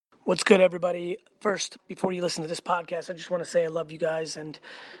What's good, everybody? First, before you listen to this podcast, I just want to say I love you guys and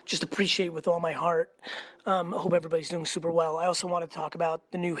just appreciate with all my heart. I hope everybody's doing super well. I also want to talk about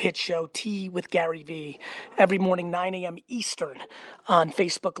the new hit show, Tea with Gary Vee, every morning, 9 a.m. Eastern on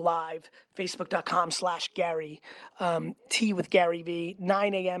Facebook Live, facebook.com/Gary. Tea with Gary Vee,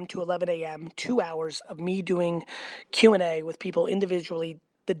 9 a.m. to 11 a.m., 2 hours of me doing Q&A with people individually,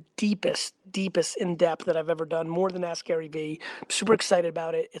 the deepest in depth that I've ever done, more than Ask Gary Vee. I'm super excited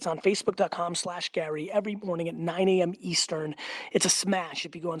about it. It's on facebook.com/Gary every morning at 9 a.m. Eastern. It's a smash.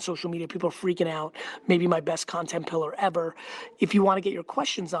 If you go on social media, people are freaking out. Maybe my best content pillar ever. If you want to get your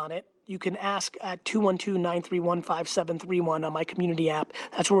questions on it, you can ask at 212-931-5731 on my community app.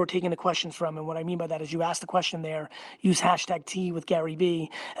 That's where we're taking the questions from. And what I mean by that is you ask the question there, use hashtag T with Gary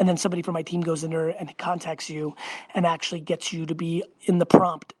Vee, and then somebody from my team goes in there and contacts you and actually gets you to be in the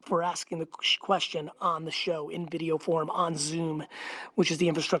prompt for asking the question on the show in video form on Zoom, which is the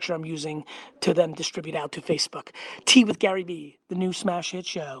infrastructure I'm using to then distribute out to Facebook. Tea with Gary Vee, the new smash hit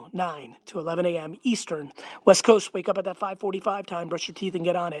show, 9 to 11 a.m. Eastern. West Coast, wake up at that 5:45 time, brush your teeth and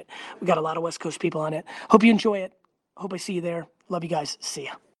get on it. We got a lot of West Coast people on it. Hope you enjoy it. Hope I see you there. Love you guys. See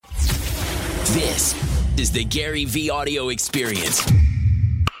ya. This is the Gary Vee audio experience.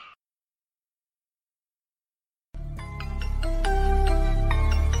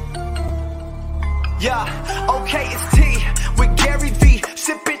 Yeah, okay, it's T with Gary Vee,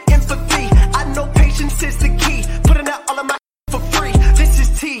 sipping empathy. I know patience is the key, putting out all of my for free. This is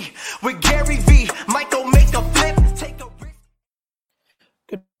T with Gary Vee, might go make a flip, take a risk.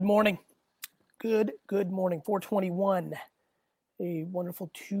 Good morning. Good morning. 421. A wonderful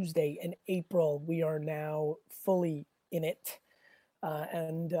Tuesday in April. We are now fully in it.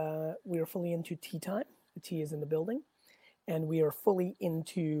 And we are fully into tea time. The tea is in the building. And we are fully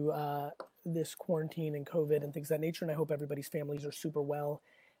into this quarantine and COVID and things of that nature. And I hope everybody's families are super well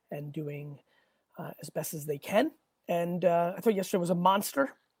and doing as best as they can. And I thought yesterday was a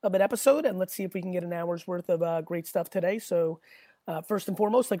monster of an episode. And let's see if we can get an hour's worth of great stuff today. So first and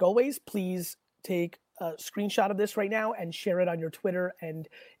foremost, like always, please take a screenshot of this right now and share it on your Twitter. And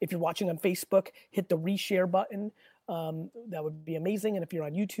if you're watching on Facebook, hit the reshare button. That would be amazing. And if you're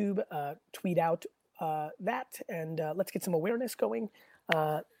on YouTube, tweet out that, and let's get some awareness going.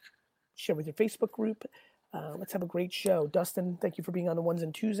 Share with your Facebook group. Let's have a great show. Dustin, thank you for being on the ones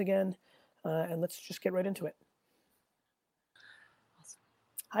and twos again. And let's just get right into it.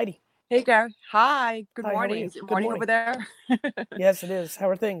 Heidi. Hey, Gary. Hi. Good Hi, morning. Is it morning over there? Yes, it is. How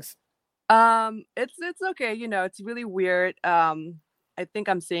are things? It's okay. You know, it's really weird. I think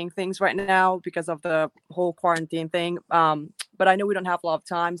I'm seeing things right now because of the whole quarantine thing. But I know we don't have a lot of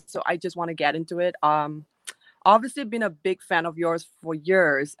time, so I just want to get into it. Obviously been a big fan of yours for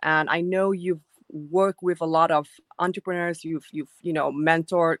years, and I know you've worked with a lot of entrepreneurs. You've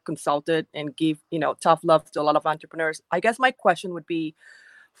mentored, consulted, and give tough love to a lot of entrepreneurs. I guess my question would be,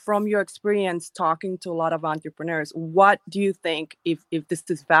 from your experience talking to a lot of entrepreneurs, what do you think, if this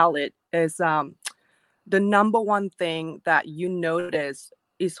is valid, is the number one thing that you notice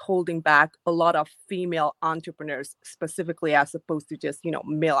is holding back a lot of female entrepreneurs specifically, as opposed to just,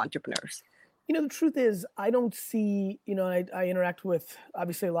 male entrepreneurs? The truth is, I don't see, I interact with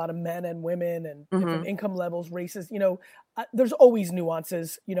obviously a lot of men and women and different income levels, races, there's always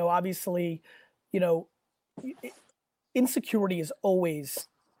nuances, obviously, insecurity is always,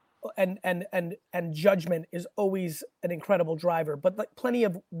 and judgment is always an incredible driver, but like plenty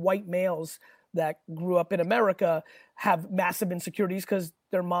of white males that grew up in America have massive insecurities because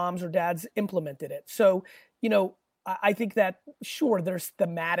their moms or dads implemented it. So, I think that, sure, there's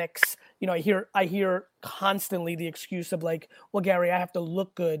thematics. I hear constantly the excuse of like, well, Gary, I have to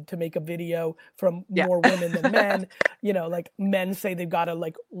look good to make a video from more women than men. Like men say they've got to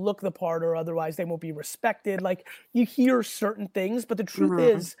like look the part or otherwise they won't be respected. Like you hear certain things, but the truth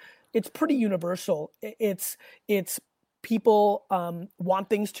is it's pretty universal. It's people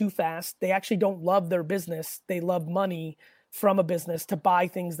want things too fast. They actually don't love their business. They love money from a business to buy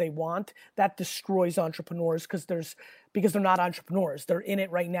things they want. That destroys entrepreneurs because they're not entrepreneurs. They're in it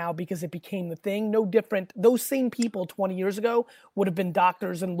right now because it became the thing. No different. Those same people 20 years ago would have been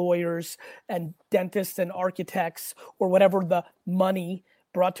doctors and lawyers and dentists and architects or whatever the money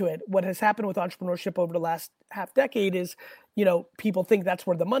brought to it. What has happened with entrepreneurship over the last half decade is, people think that's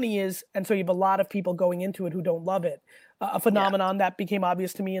where the money is. And so you have a lot of people going into it who don't love it. A phenomenon that became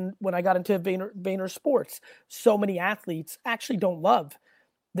obvious to me when I got into Vayner Sports. So many athletes actually don't love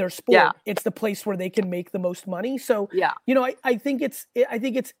their sport. Yeah. It's the place where they can make the most money. So, I think it's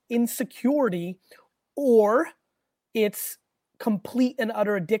insecurity, or it's complete and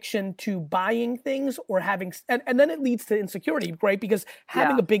utter addiction to buying things or having, and then it leads to insecurity, right? Because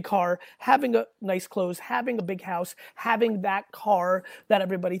having a big car, having a nice clothes, having a big house, having that car that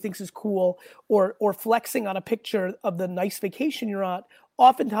everybody thinks is cool, or flexing on a picture of the nice vacation you're on,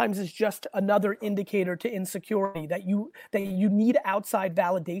 oftentimes is just another indicator to insecurity, that you need outside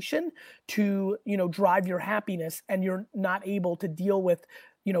validation to, drive your happiness, and you're not able to deal with,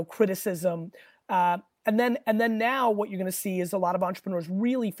 criticism. And then now what you're going to see is a lot of entrepreneurs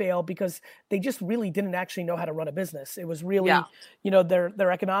really fail because they just really didn't actually know how to run a business. It was really,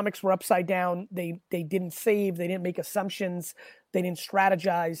 their economics were upside down. They didn't save, they didn't make assumptions, they didn't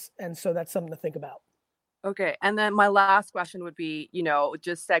strategize. And so that's something to think about. Okay. And then my last question would be,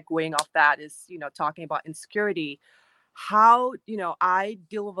 just segueing off that is, talking about insecurity. How, I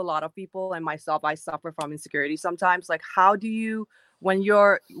deal with a lot of people, and myself, I suffer from insecurity sometimes. Like, how do you, when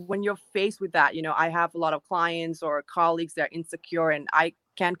you're faced with that, I have a lot of clients or colleagues that are insecure and I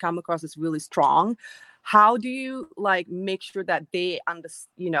can come across as really strong. How do you make sure that they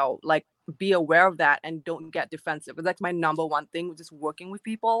be aware of that and don't get defensive? Because that's my number one thing with just working with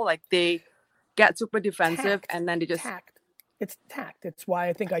people. Like, they get super defensive and then they just It's tact. It's why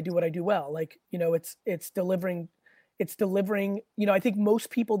I think I do what I do well. It's delivering. I think most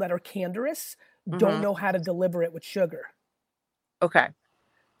people that are candorous don't know how to deliver it with sugar. Okay.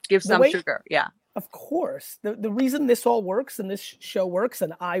 Give some sugar. Yeah. Of course. The reason this all works and this show works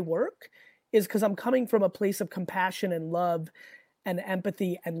and I work is because I'm coming from a place of compassion and love and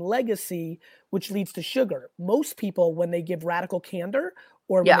empathy and legacy, which leads to sugar. Most people, when they give radical candor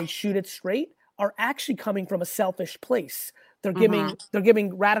or when they shoot it straight, are actually coming from a selfish place. They're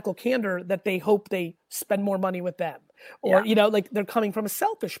giving radical candor that they hope they spend more money with them, or they're coming from a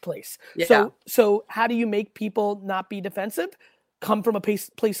selfish place. Yeah. So how do you make people not be defensive? Come from a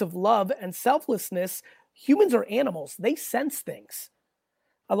place of love and selflessness. Humans are animals; they sense things.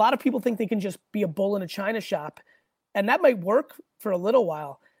 A lot of people think they can just be a bull in a china shop, and that might work for a little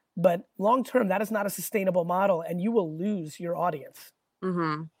while, but long term, that is not a sustainable model, and you will lose your audience.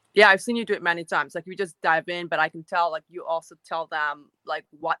 Mm-hmm. Yeah, I've seen you do it many times. Like, you just dive in, but I can tell, you also tell them,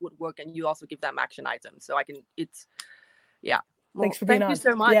 what would work, and you also give them action items. So well, thanks for being on. Thank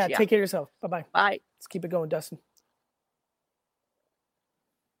you so much. Yeah, take care of yourself. Bye-bye. Bye. Let's keep it going, Dustin.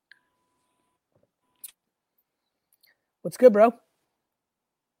 What's good, bro?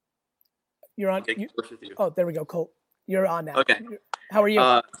 You're on. Oh, there we go, Colt. You're on now. Okay. How are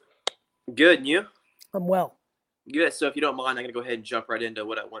you? Good, and you? I'm well. Good. So if you don't mind, I'm going to go ahead and jump right into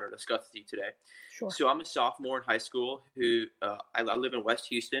what I want to discuss with you today. Sure. So I'm a sophomore in high school who I live in West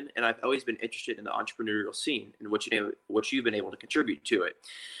Houston, and I've always been interested in the entrepreneurial scene and what you've been able to contribute to it.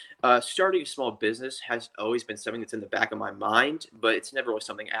 Starting a small business has always been something that's in the back of my mind, but it's never really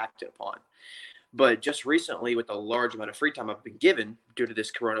something acted upon. But just recently, with the large amount of free time I've been given due to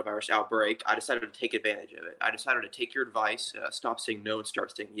this coronavirus outbreak, I decided to take advantage of it. I decided to take your advice, stop saying no and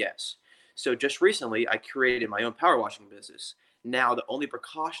start saying yes. So just recently, I created my own power washing business. Now, the only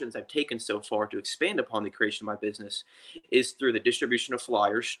precautions I've taken so far to expand upon the creation of my business is through the distribution of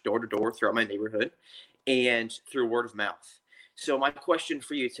flyers door to door throughout my neighborhood and through word of mouth. So my question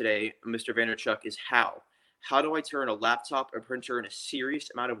for you today, Mr. Vaynerchuk, is how? How do I turn a laptop, a printer, and a serious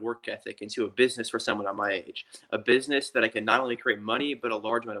amount of work ethic into a business for someone on my age? A business that I can not only create money, but a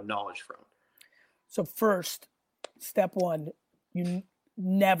large amount of knowledge from. So first, step one, you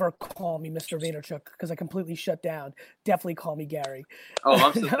never call me Mr. Vaynerchuk because I completely shut down. Definitely call me Gary. Oh,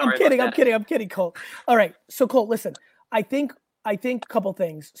 I'm so sorry. I'm kidding, Colt. All right. So Colt, listen, I think a couple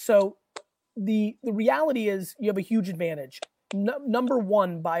things. So the reality is you have a huge advantage. Number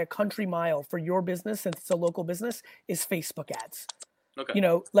one, by a country mile for your business, since it's a local business, is Facebook ads. Okay.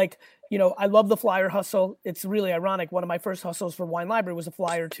 I love the flyer hustle. It's really ironic. One of my first hustles for Wine Library was a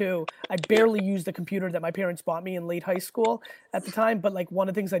flyer too. I barely used the computer that my parents bought me in late high school at the time. But one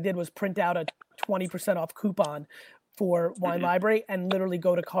of the things I did was print out a 20% off coupon for Wine Library and literally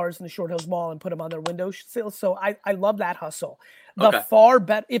go to cars in the Short Hills Mall and put them on their window sills. So I love that hustle. The far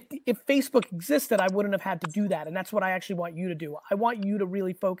better, if Facebook existed, I wouldn't have had to do that. And that's what I actually want you to do. I want you to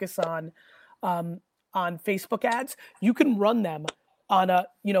really focus on Facebook ads. You can run them on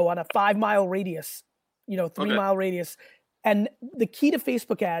a 5 mile radius, 3-mile radius. And the key to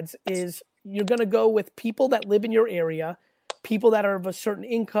Facebook ads is you're going to go with people that live in your area, people that are of a certain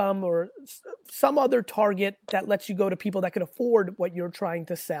income or some other target that lets you go to people that can afford what you're trying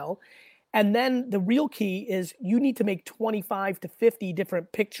to sell. And then the real key is you need to make 25 to 50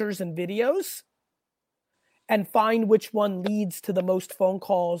 different pictures and videos and find which one leads to the most phone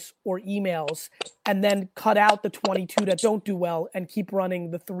calls or emails, and then cut out the 22 that don't do well and keep running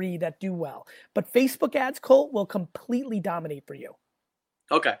the 3 that do well. But Facebook ads, Colt, will completely dominate for you.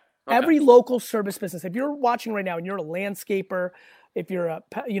 Okay. Every local service business, if you're watching right now and you're a landscaper, if you're a,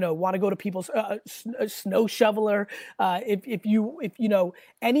 want to go to people's snow shoveler, if you know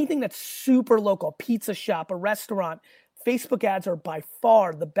anything that's super local, pizza shop, a restaurant, Facebook ads are by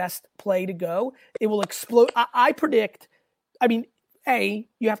far the best play to go. It will explode. I predict, you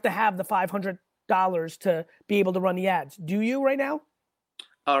have to have the $500 to be able to run the ads. Do you right now?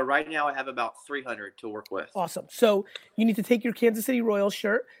 Right now I have about 300 to work with. Awesome. So you need to take your Kansas City Royals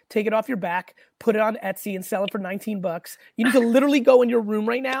shirt, take it off your back, put it on Etsy and sell it for $19. You need to literally go in your room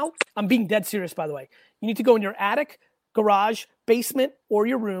right now. I'm being dead serious, by the way. You need to go in your attic, garage, basement, or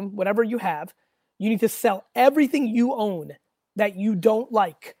your room, whatever you have. You need to sell everything you own that you don't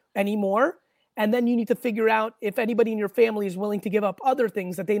like anymore. And then you need to figure out if anybody in your family is willing to give up other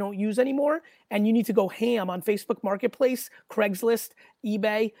things that they don't use anymore. And you need to go ham on Facebook Marketplace, Craigslist,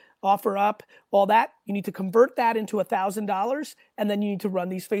 eBay, OfferUp, all that. You need to convert that into $1,000. And then you need to run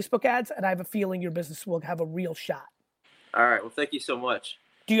these Facebook ads. And I have a feeling your business will have a real shot. All right. Well, thank you so much.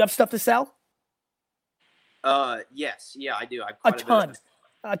 Do you have stuff to sell? Yes. Yeah, I do. A ton.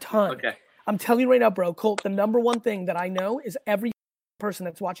 Okay. I'm telling you right now, bro, Colt, the number one thing that I know is every person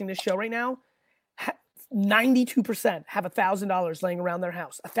that's watching this show right now, 92% have $1,000 laying around their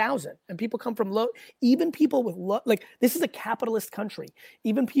house. 1,000. And people come from low, even people with low, like this is a capitalist country.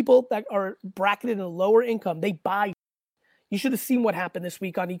 Even people that are bracketed in a lower income, they buy. You should have seen what happened this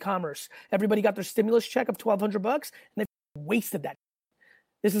week on e-commerce. Everybody got their stimulus check of $1,200 and they wasted that.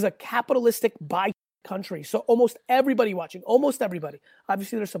 This is a capitalistic buy country. So almost everybody watching, almost everybody.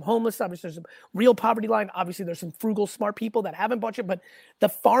 Obviously, there's some homeless. Obviously, there's some real poverty line. Obviously, there's some frugal, smart people that haven't bought it. But the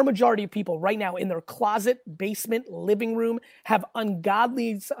far majority of people right now in their closet, basement, living room have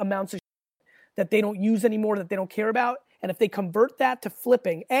ungodly amounts of that they don't use anymore, that they don't care about. And if they convert that to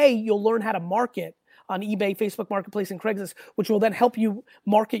flipping, you'll learn how to market on eBay, Facebook Marketplace, and Craigslist, which will then help you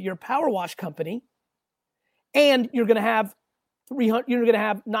market your power wash company. And you're going to have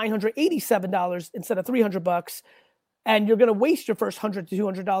 $987 instead of $300, and you're going to waste your first $100 to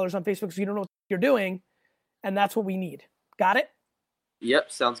 $200 on Facebook because you don't know what you're doing, and that's what we need. Got it?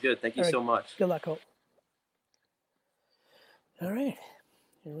 Yep, sounds good. Thank you so much. Good luck, Colt. All right,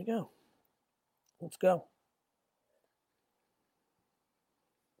 here we go. Let's go.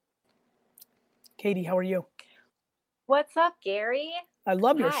 Katie, how are you? What's up, Gary? I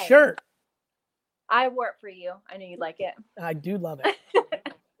love your shirt. I wore it for you. I knew you'd like it. I do love it.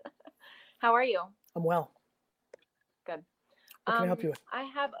 How are you? I'm well. Good. What can I help you with? I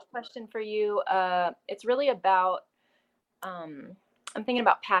have a question for you. It's really about, I'm thinking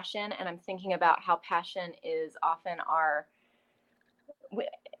about passion, and I'm thinking about how passion is often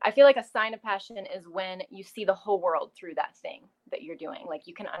I feel like a sign of passion is when you see the whole world through that thing that you're doing. Like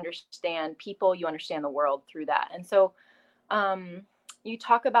you can understand people, you understand the world through that. And so you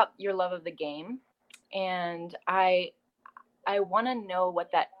talk about your love of the game. And I want to know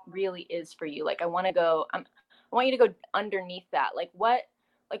what that really is for you. Like I want you to go underneath that. Like what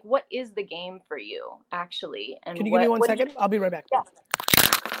is the game for you actually? And can you give me 1 second? I'll be right back. Yeah.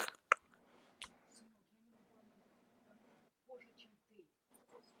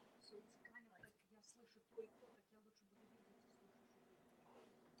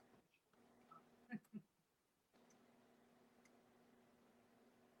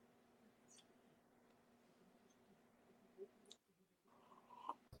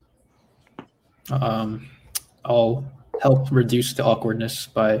 I'll help reduce the awkwardness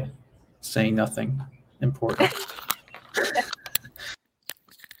by saying nothing important.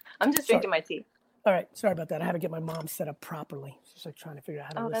 I'm just drinking my tea. All right. Sorry about that. I had to get my mom set up properly. She's like trying to figure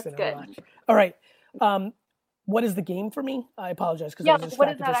out how to listen that's and good. watch. All right. What is the game for me? I apologize because yeah, I was what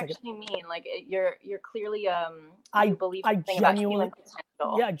does distracted that for a second. actually mean? Like you're clearly you believe I something about genuinely, human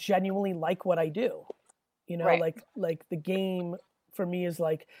potential. yeah, genuinely like what I do. You know, Right. like the game for me is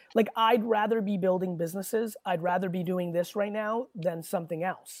like I'd rather be building businesses. I'd rather be doing this right now than something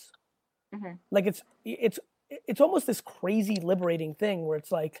else. Mhm. Like it's almost this crazy liberating thing where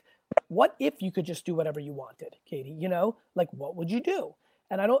it's like, what if you could just do whatever you wanted, Katie? You know, like what would you do?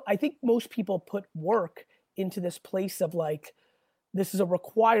 And I think most people put work into this place of like, this is a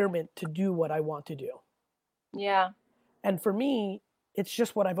requirement to do what I want to do. Yeah. And for me, it's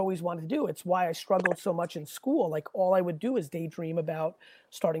just what I've always wanted to do. It's why I struggled so much in school. Like all I would do is daydream about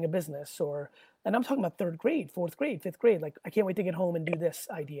starting a business and I'm talking about 3rd grade, 4th grade, 5th grade. Like I can't wait to get home and do this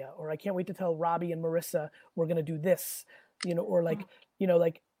idea, or I can't wait to tell Robbie and Marissa we're going to do this, you know, or like, you know,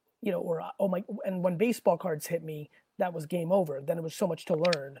 like you know, or oh my, and when baseball cards hit me, that was game over. Then it was so much to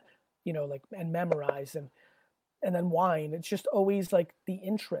learn, you know, like, and memorize, and then wine. It's just always like the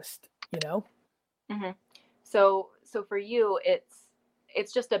interest, you know? Mm-hmm. So for you,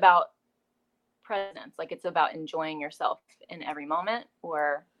 it's just about presence. Like, it's about enjoying yourself in every moment,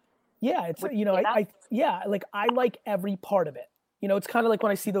 or yeah, it's, you know, yeah, like I like every part of it. You know, it's kind of like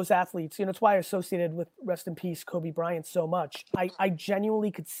when I see those athletes, you know, it's why I associated with, rest in peace, Kobe Bryant so much. I genuinely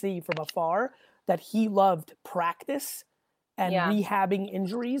could see from afar that he loved practice and rehabbing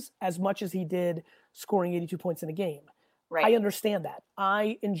injuries as much as he did scoring 82 points in a game. Right. I understand that.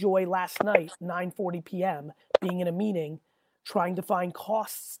 I enjoy last night, 9:40 p.m., being in a meeting, trying to find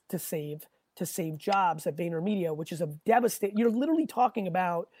costs to save jobs at VaynerMedia, which is a devastating. You're literally talking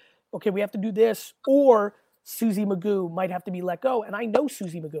about, okay, we have to do this, or Susie Magoo might have to be let go. And I know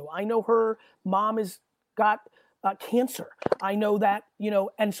Susie Magoo. I know her mom has got cancer. I know that, you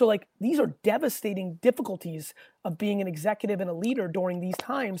know, and so like these are devastating difficulties of being an executive and a leader during these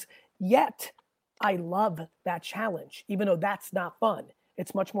times. Yet I love that challenge, even though that's not fun.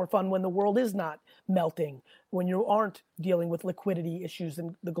 It's much more fun when the world is not melting, when you aren't dealing with liquidity issues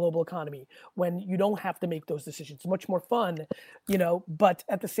in the global economy, when you don't have to make those decisions. It's much more fun, you know, but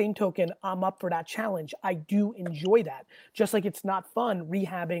at the same token, I'm up for that challenge. I do enjoy that. Just like it's not fun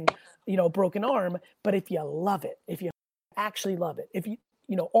rehabbing, you know, a broken arm, but if you love it, if you actually love it, if you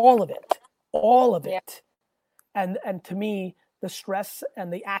know, all of it. And to me, the stress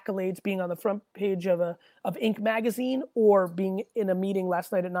and the accolades, being on the front page of Inc. magazine, or being in a meeting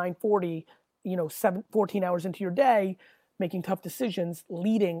last night at 9:40, you know, 14 hours into your day, making tough decisions,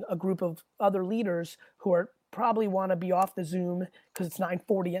 leading a group of other leaders who are probably want to be off the Zoom because it's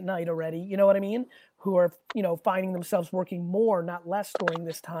 9:40 at night already. You know what I mean? Who are, you know, finding themselves working more, not less during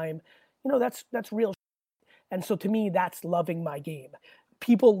this time. You know, that's real. And so to me, that's loving my game.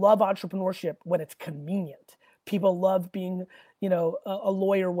 People love entrepreneurship when it's convenient. People love being, you know, a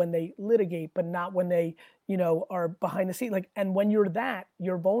lawyer when they litigate, but not when they, you know, are behind the scene. Like, and when you're that,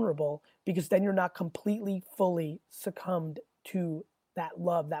 you're vulnerable, because then you're not completely, fully succumbed to that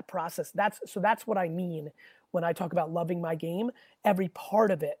love, that process. That's what I mean when I talk about loving my game. Every part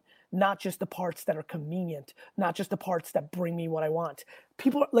of it, not just the parts that are convenient, not just the parts that bring me what I want.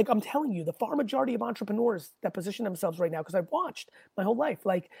 People, like, I'm telling you, the far majority of entrepreneurs that position themselves right now, because I've watched my whole life,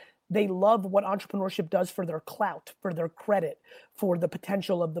 like, they love what entrepreneurship does for their clout, for their credit, for the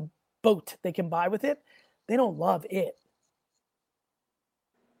potential of the boat they can buy with it. They don't love it.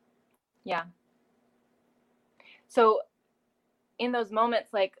 Yeah. So in those moments,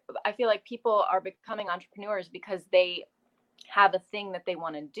 like, I feel like people are becoming entrepreneurs because they have a thing that they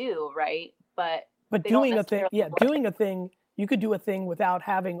want to do, right? But doing a thing, you could do a thing without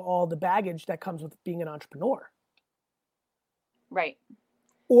having all the baggage that comes with being an entrepreneur. Right.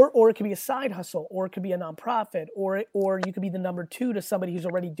 Or it could be a side hustle, or it could be a nonprofit, or you could be the number two to somebody who's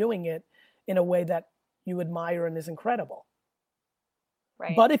already doing it in a way that you admire and is incredible.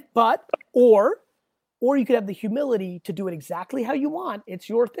 Right. Or you could have the humility to do it exactly how you want. It's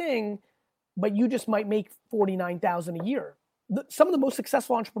your thing, but you just might make $49,000 a year. Some of the most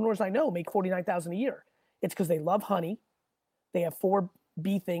successful entrepreneurs I know make $49,000 a year. It's because they love honey. They have 4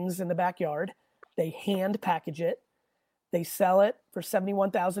 bee things in the backyard. They hand package it. They sell it for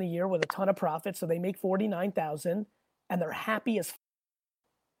 $71,000 a year with a ton of profit, so they make $49,000, and they're happy as.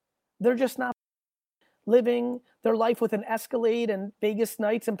 They're just not living their life with an Escalade and Vegas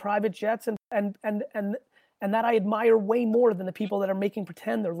nights and private jets, and that I admire way more than the people that are making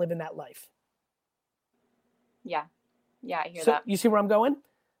pretend they're living that life. Yeah, I hear that. You see where I'm going?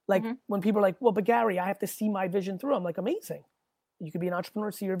 Like, when people are like, "Well, but Gary, I have to see my vision through." I'm like, amazing. You could be an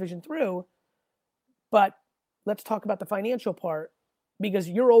entrepreneur, see your vision through, but let's talk about the financial part, because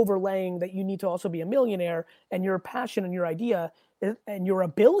you're overlaying that you need to also be a millionaire, and your passion and your idea and your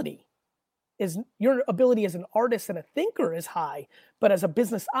ability as an artist and a thinker is high, but as a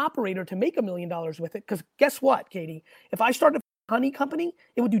business operator to make $1 million with it, because guess what, Katie? If I started a honey company,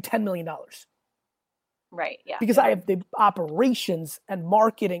 it would do $10 million. Right, yeah. Because I have the operations and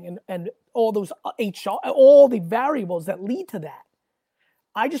marketing and all those HR, all the variables that lead to that.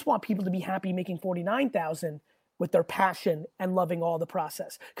 I just want people to be happy making $49,000 with their passion and loving all the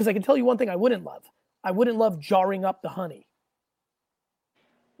process. Because I can tell you one thing I wouldn't love. I wouldn't love jarring up the honey.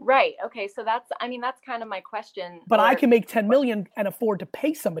 Right. Okay. So that's kind of my question. But I can make 10 million and afford to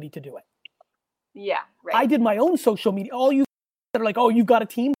pay somebody to do it. Yeah. Right. I did my own social media. All you that are like, "Oh, you've got a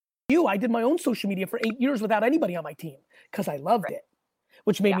team." I did my own social media for 8 years without anybody on my team because I loved it,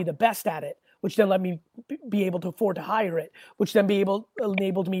 which made me the best at it, which then let me be able to afford to hire it, which then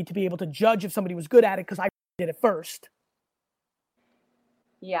enabled me to be able to judge if somebody was good at it because I did it first.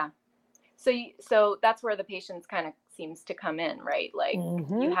 Yeah. So that's where the patience kind of seems to come in, right? Like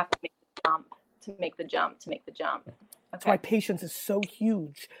you have to make the jump to make the jump to make the jump. Okay. That's why patience is so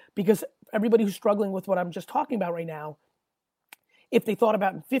huge, because everybody who's struggling with what I'm just talking about right now, if they thought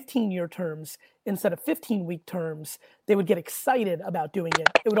about in 15-year terms instead of 15-week terms, they would get excited about doing it.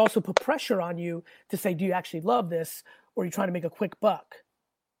 It would also put pressure on you to say, do you actually love this, or are you trying to make a quick buck?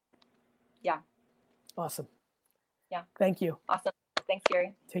 Yeah. Awesome. Yeah. Thank you. Awesome. Thanks,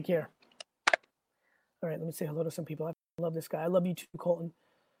 Gary. Take care. All right, let me say hello to some people. I love this guy. I love you too, Colton.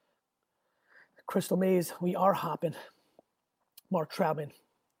 Crystal Mays, we are hopping. Mark Troutman.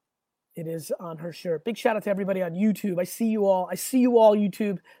 It is on her shirt. Big shout out to everybody on YouTube. I see you all.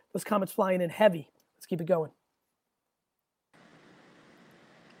 YouTube. Those comments flying in heavy. Let's keep it going.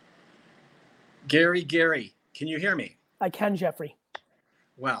 Gary, can you hear me? I can, Jeffrey.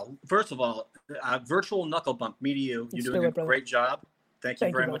 Well, first of all, virtual knuckle bump, me to you. You're doing a great job. Thank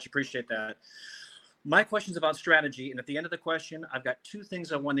you very much. Appreciate that. My question's about strategy, and at the end of the question, I've got two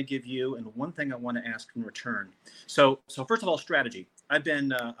things I want to give you and one thing I want to ask in return. So first of all, strategy. I've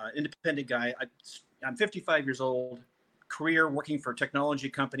been an independent guy. I'm 55 years old, career working for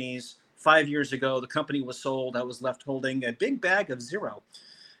technology companies. 5 years ago, the company was sold. I was left holding a big bag of zero.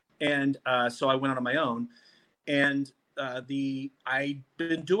 And so I went out on my own. And I've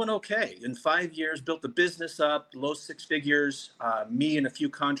been doing okay. In 5 years, built the business up, low six figures, me and a few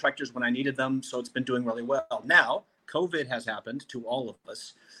contractors when I needed them. So it's been doing really well. Now, COVID has happened to all of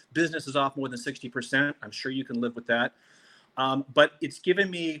us. Business is off more than 60%. I'm sure you can live with that. But it's given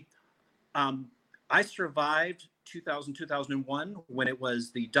me, I survived 2001 when it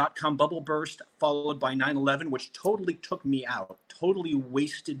was the dot-com bubble burst, followed by 9/11, which totally took me out, totally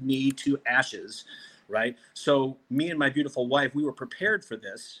wasted me to ashes. Right. So me and my beautiful wife, we were prepared for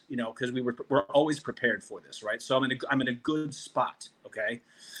this, because we're always prepared for this. Right. So I'm in a good spot. OK,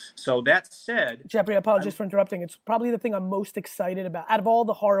 so that said, Jeffrey, I apologize for interrupting. It's probably the thing I'm most excited about out of all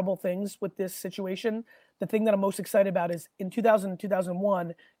the horrible things with this situation. The thing that I'm most excited about is in 2000,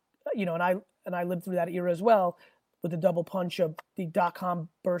 2001, and I lived through that era as well with the double punch of the dot-com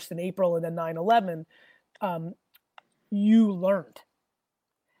burst in April and then 9/11. You learned.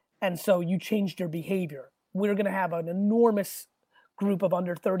 And so you changed your behavior. We're going to have an enormous group of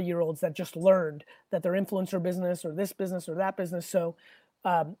under 30-year-olds that just learned that their influencer business or this business or that business. So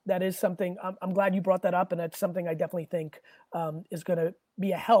that is something I'm glad you brought that up. And that's something I definitely think is going to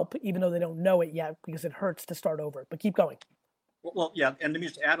be a help, even though they don't know it yet, because it hurts to start over. But keep going. Well, yeah. And let me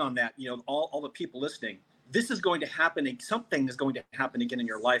just add on that, all the people listening, this is going to happen. Something is going to happen again in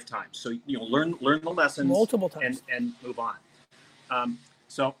your lifetime. So, learn the lessons multiple times and move on.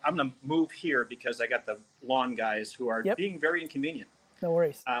 So I'm going to move here because I got the lawn guys who are being very inconvenient. No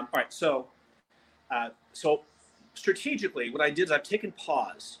worries. All right. So strategically, what I did is I've taken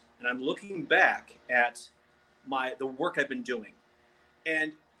pause and I'm looking back at the work I've been doing.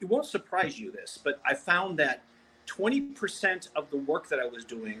 And it won't surprise you this, but I found that 20% of the work that I was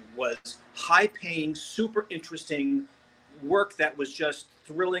doing was high paying, super interesting work that was just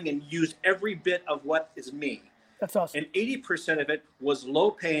thrilling and used every bit of what is me. That's awesome. And 80% of it was low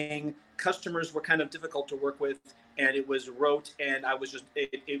paying. Customers were kind of difficult to work with, and it was rote, and I was just,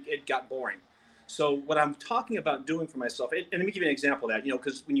 it got boring. So what I'm talking about doing for myself, and let me give you an example of that,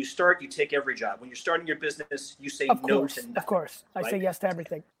 because when you start, you take every job. When you're starting your business, you say no to nothing. Of course. I say yes to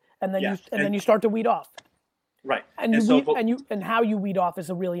everything. And then then you start to weed off. Right. And how you weed off is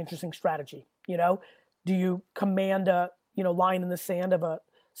a really interesting strategy. Do you command a, line in the sand of a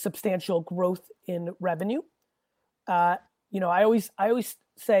substantial growth in revenue? I always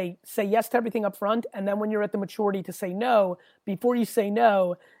say yes to everything up front. And then when you're at the maturity to say no, before you say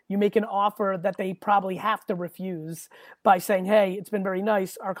no, you make an offer that they probably have to refuse by saying, hey, it's been very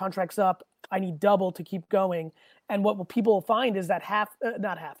nice. Our contract's up. I need double to keep going. And what people will find is that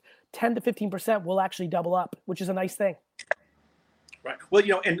 10 to 15% will actually double up, which is a nice thing. Right.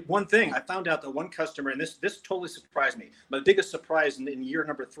 Well, and one thing I found out that one customer, and this totally surprised me. My biggest surprise in year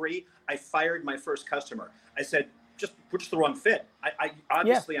number 3, I fired my first customer. I said, we're just the wrong fit. I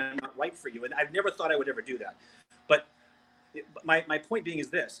obviously I'm not right for you. And I've never thought I would ever do that. But my point being is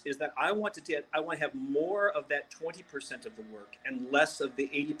that I want to have more of that 20% of the work and less of the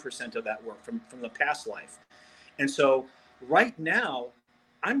 80% of that work from the past life. And so right now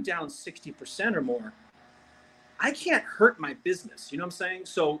I'm down 60% or more. I can't hurt my business. You know what I'm saying?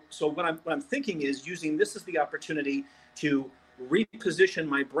 So what I'm thinking is using this as the opportunity to reposition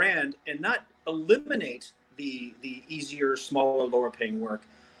my brand and not eliminate the easier, smaller, lower paying work,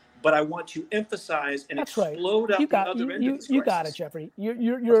 but I want to emphasize and explode up the other end of this crisis. You got it, Jeffrey.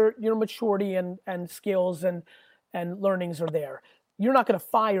 Your maturity and skills and learnings are there. you're not going to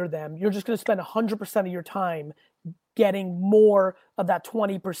fire them. You're just going to spend 100% of your time getting more of that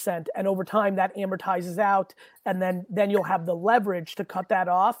 20. And over time that amortizes out. And then you'll have the leverage to cut that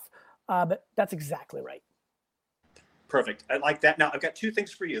off. But that's exactly right. Perfect. I like that. Now I've got 2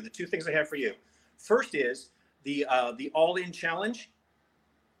 things for you. The 2 things I have for you. First is the all-in challenge.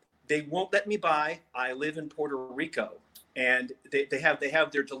 They won't let me buy. I live in Puerto Rico, and they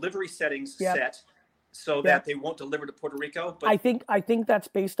have their delivery settings set so that they won't deliver to Puerto Rico. But I think that's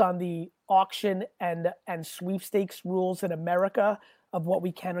based on the auction and sweepstakes rules in America of what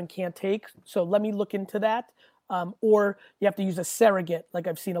we can and can't take. So let me look into that. Or you have to use a surrogate, like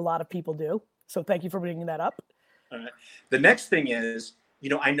I've seen a lot of people do. So thank you for bringing that up. All right. The next thing is,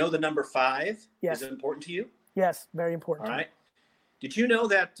 I know the number 5 is important to you. Yes, very important. All right. Did you know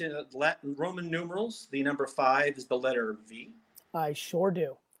that in Latin Roman numerals, the number 5 is the letter V? I sure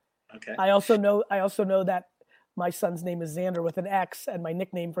do. Okay. I also know that my son's name is Xander with an X, and my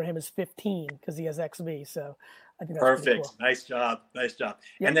nickname for him is 15 because he has XV. So I think that's perfect. Cool. Nice job. Yep.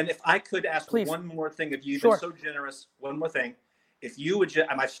 And then if I could ask one more thing of you, you've been so generous. One more thing. If you would,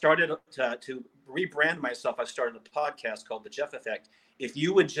 I've started to rebrand myself. I started a podcast called The Jeff Effect. If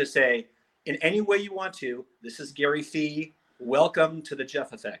you would just say, in any way you want to, this is Gary Fee. Welcome to The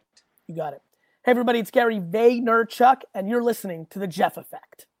Jeff Effect. You got it. Hey, everybody, it's Gary Vaynerchuk, and you're listening to The Jeff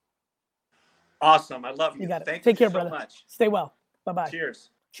Effect. Awesome. I love you. You got it. Thank Take you care, so brother. much. Stay well. Bye-bye.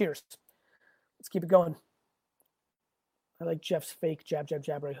 Cheers. Cheers. Let's keep it going. I like Jeff's fake jab,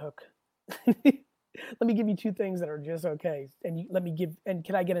 right hook. Let me give you 2 things that are just okay. And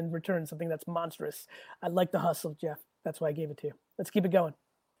can I get in return something that's monstrous? I like the hustle, Jeff. That's why I gave it to you. Let's keep it going.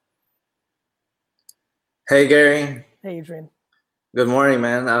 Hey, Gary. Hey, Adrian. Good morning,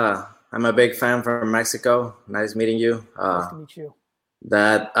 man. I'm a big fan from Mexico. Nice meeting you. Nice to meet you.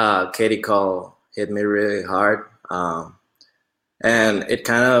 That Katie call hit me really hard. And it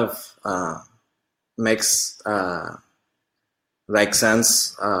kind of makes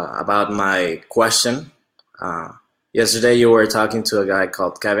sense about my question. Yesterday, you were talking to a guy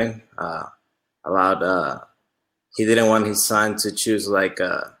called Kevin about he didn't want his son to choose like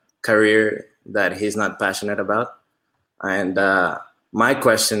a career that he's not passionate about. And my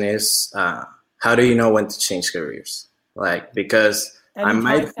question is, how do you know when to change careers? Like, because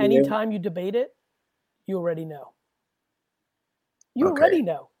anytime you debate it, you already know. You already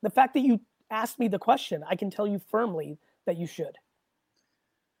know. The fact that you asked me the question, I can tell you firmly that you should.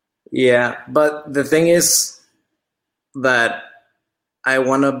 Yeah, but the thing is that I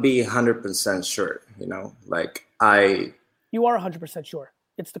want to be 100% sure, You are 100% sure.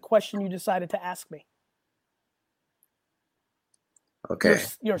 It's the question you decided to ask me. Okay.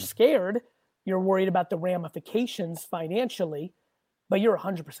 You're scared. You're worried about the ramifications financially, but you're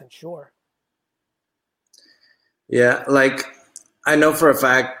 100% sure. Yeah, I know for a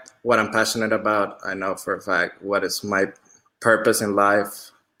fact what I'm passionate about. I know for a fact what is my purpose in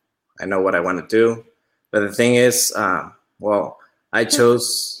life. I know what I want to do. But the thing is, I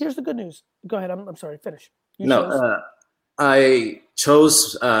chose... Here's the good news. Go ahead. I'm sorry. Finish. I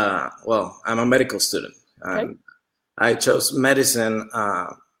chose... I'm a medical student. Okay. I chose medicine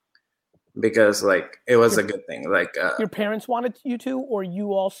because, it was a good thing. Your parents wanted you to, or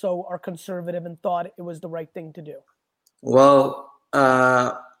you also are conservative and thought it was the right thing to do? Well,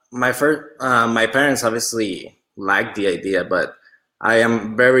 my parents obviously liked the idea, but I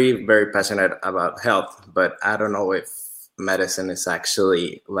am very, very passionate about health, but I don't know if medicine is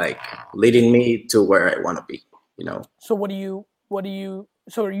actually leading me to where I want to be, So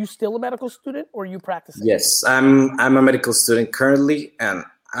so are you still a medical student or are you practicing? Yes, I'm a medical student currently. And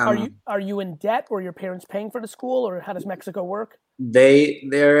are you in debt, or are your parents paying for the school, or how does Mexico work?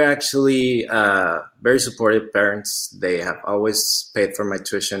 They're actually very supportive parents. They have always paid for my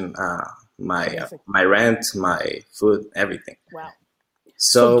tuition, my rent, my food, everything. Wow.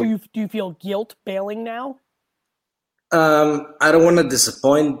 So do you feel guilt bailing now? I don't want to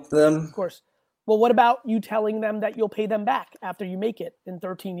disappoint them. Of course. Well, what about you telling them that you'll pay them back after you make it in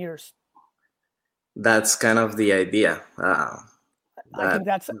 13 years? That's kind of the idea. I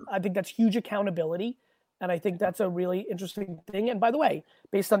think that's huge accountability. And I think that's a really interesting thing. And by the way,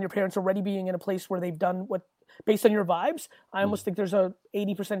 based on your parents already being in a place where they've done based on your vibes, I almost think there's a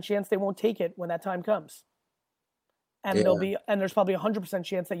 80% chance they won't take it when that time comes. And there's probably 100%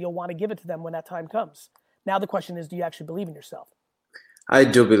 chance that you'll want to give it to them when that time comes. Now the question is, do you actually believe in yourself? I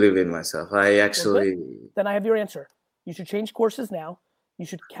do believe in myself. I actually... Then I have your answer. You should change courses now. You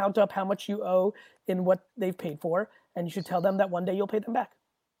should count up how much you owe in what they've paid for. And you should tell them that one day you'll pay them back.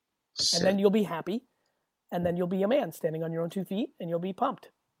 Shit. And then you'll be happy. And then you'll be a man standing on your own 2 feet, and you'll be pumped.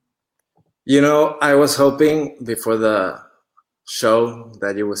 I was hoping before the show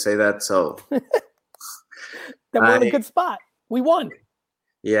that you would say that. So that we're in a good spot. We won.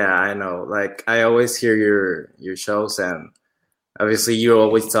 Yeah, I know. Like I always hear your shows, and obviously you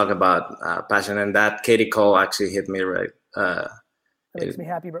always talk about passion, and that Katie Cole actually hit me right. That makes me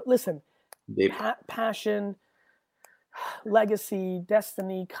happy, bro. Listen, passion, legacy,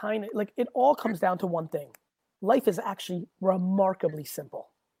 destiny, kind of like it all comes down to one thing. Life is actually remarkably simple.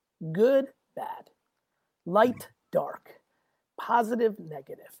 Good, bad, light, dark, positive,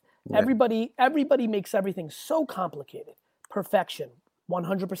 negative. Yeah. Everybody makes everything so complicated. Perfection,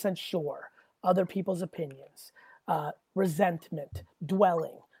 100% sure. Other people's opinions, resentment,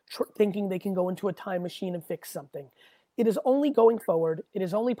 dwelling, thinking they can go into a time machine and fix something. It is only going forward. It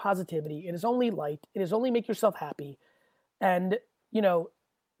is only positivity. It is only light. It is only make yourself happy. And, you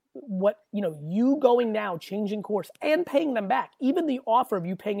going now, changing course and paying them back, even the offer of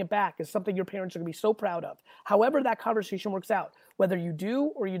you paying it back is something your parents are going to be so proud of. However that conversation works out, whether you do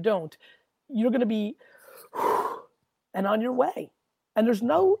or you don't, you're going to be and on your way. And there's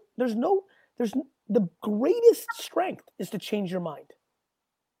the greatest strength is to change your mind.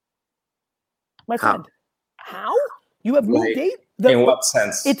 My friend, how? You have new date. In what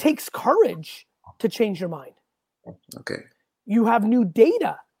sense? It takes courage to change your mind. Okay. You have new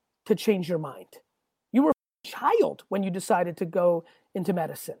data to change your mind. You were a child when you decided to go into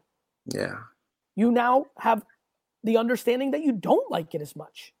medicine. Yeah. You now have the understanding that you don't like it as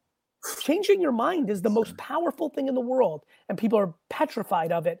much. Changing your mind is the most powerful thing in the world, and people are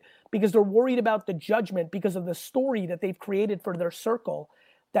petrified of it because they're worried about the judgment because of the story that they've created for their circle,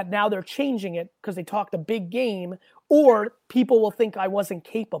 that now they're changing it because they talked a big game, or people will think I wasn't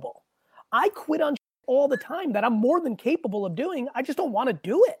capable. I quit on all the time that I'm more than capable of doing. I just don't want to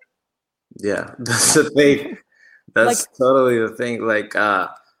do it. Yeah, that's the thing. That's totally the thing. Like,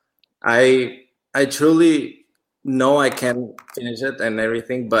 I truly know I can finish it and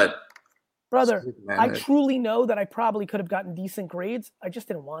everything, but brother, I truly know that I probably could have gotten decent grades. I just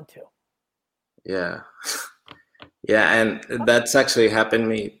didn't want to. Yeah. Yeah, and that's actually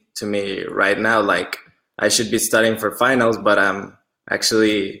happened to me right now. Like, I should be studying for finals, but I'm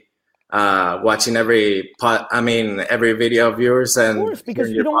actually watching every video of yours, and of course,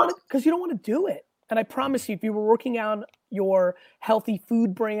 because you don't want to do it. And I promise you, if you were working on your healthy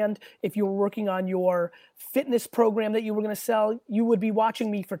food brand, if you were working on your fitness program that you were going to sell, you would be watching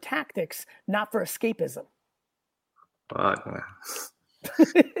me for tactics, not for escapism. Fuck, man.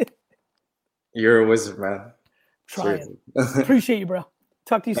 You're a wizard, man. Trying. Appreciate you, bro.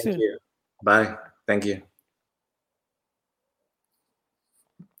 Talk to you soon. You. Bye. Thank you.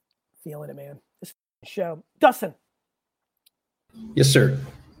 Feeling it, man. This show. Dustin. Yes, sir.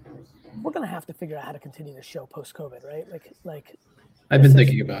 We're going to have to figure out how to continue this show post-COVID, right? Like. I've been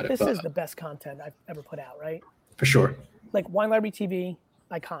thinking about it. This is the best content I've ever put out, right? For sure. Like Wine Library TV,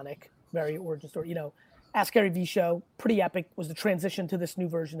 iconic, very origin story. Ask Gary V show, pretty epic, was the transition to this new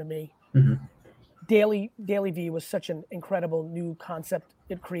version of me. Mm-hmm. Daily V was such an incredible new concept.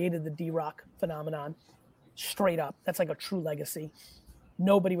 It created the D-Rock phenomenon. Straight up. That's like a true legacy.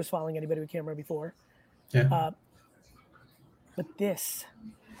 Nobody was following anybody with camera before. Yeah. But this.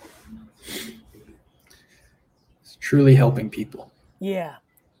 It's truly helping people. Yeah.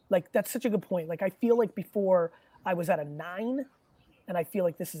 Like, that's such a good point. Like, I feel like before I was at a 9, and I feel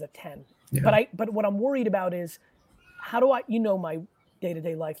like this is a 10. Yeah. But what I'm worried about is, how do I, my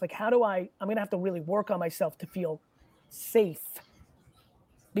day-to-day life, like, I'm going to have to really work on myself to feel safe.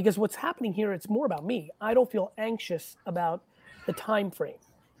 Because what's happening here, it's more about me. I don't feel anxious about the time frame.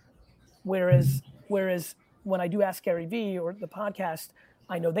 Whereas when I do Ask Gary V or the podcast,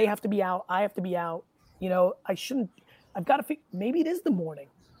 I know they have to be out. I have to be out. I've got to maybe it is the morning.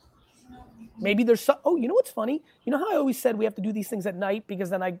 Maybe there's what's funny? You know how I always said we have to do these things at night because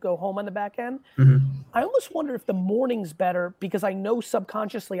then I go home on the back end? Mm-hmm. I almost wonder if the morning's better because I know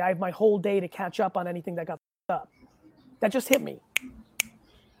subconsciously I have my whole day to catch up on anything that got up. That just hit me.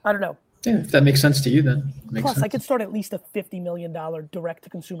 I don't know. Yeah, if that makes sense to you, then makes Plus, sense. I could start at least a $50 million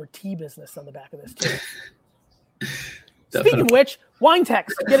direct-to-consumer tea business on the back of this, too. Speaking of which,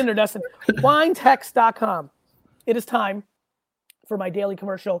 WineText. Get in there, Dustin. WineText.com. It is time for my daily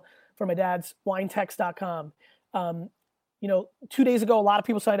commercial for my dad's WineText.com. 2 days ago, a lot of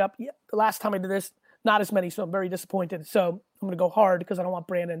people signed up. Yeah, the last time I did this, not as many, so I'm very disappointed. So I'm going to go hard because I don't want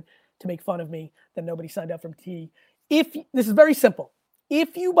Brandon to make fun of me that nobody signed up from tea. This is very simple.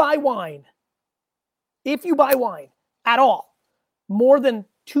 If you buy wine at all, more than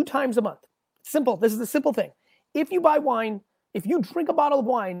 2 times a month, simple. This is the simple thing. If you drink a bottle of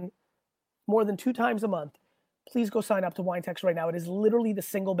wine more than 2 times a month, please go sign up to WineText right now. It is literally the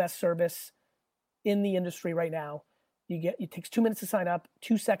single best service in the industry right now. It takes 2 minutes to sign up,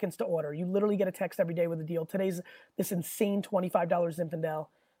 2 seconds to order. You literally get a text every day with a deal. Today's this insane $25 Zinfandel,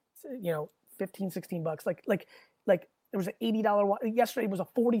 15, $16. Like there was an $80 yesterday. It was a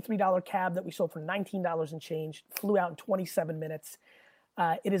 $43 cab that we sold for $19 and change. Flew out in 27 minutes.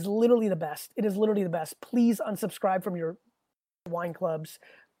 It is literally the best. It is literally the best. Please unsubscribe from your wine clubs.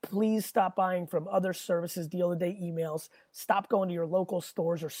 Please stop buying from other services, deal of the day emails. Stop going to your local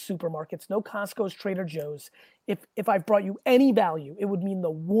stores or supermarkets. No Costco's, Trader Joe's. If I've brought you any value, it would mean the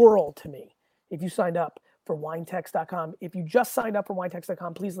world to me if you signed up for winetext.com. If you just signed up for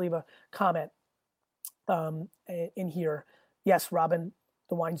winetext.com, please leave a comment in here. Yes, Robin,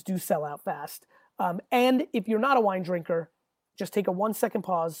 the wines do sell out fast. And if you're not a wine drinker, just take a 1-second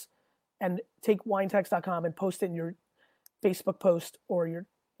pause and take winetext.com and post it in your Facebook post or your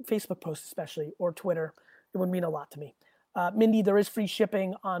Facebook post especially, or Twitter. It would mean a lot to me. Mindy, there is free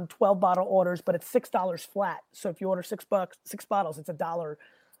shipping on 12 bottle orders, but it's $6 flat. So if you order $6, 6 bottles, it's $1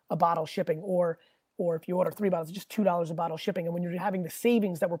 a bottle shipping. Or if you order 3 bottles, it's just $2 a bottle shipping. And when you're having the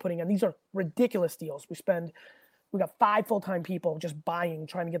savings that we're putting in, these are ridiculous deals. We got 5 full-time people just buying,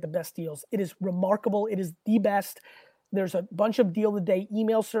 trying to get the best deals. It is remarkable. It is the best. There's a bunch of deal of the day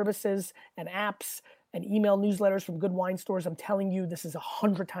email services and apps and email newsletters from good wine stores. I'm telling you, this is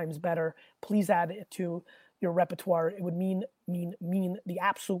 100 times better. Please add it to your repertoire. It would mean the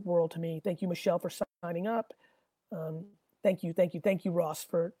absolute world to me. Thank you, Michelle, for signing up. Thank you, Ross,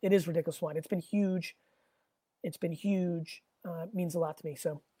 for it is ridiculous wine. It's been huge. It means a lot to me.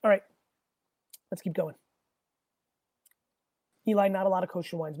 So, all right, let's keep going. Eli, not a lot of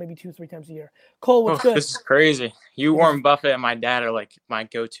kosher wines, maybe 2-3 times a year. Cole, what's good? This is crazy. You, Warren Buffett, and my dad are like my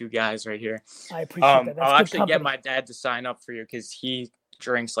go-to guys right here. I appreciate that. That's I'll actually company. get my dad to sign up for you because he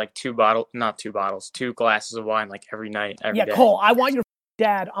drinks like 2 glasses of wine like every night, every day. Cole, I want your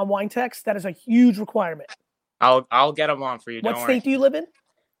dad on Wine Text. That is a huge requirement. I'll get him on for you. What state do you live in?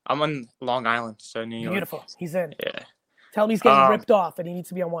 I'm on Long Island, so New York. Beautiful. He's in. Yeah. Tell him he's getting ripped off and he needs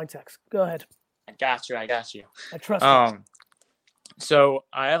to be on Wine Text. Go ahead. I got you. I trust you. So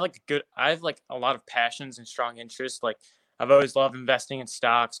I have a lot of passions and strong interests. Like I've always loved investing in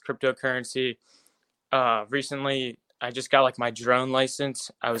stocks, cryptocurrency. Recently I just got like my drone license.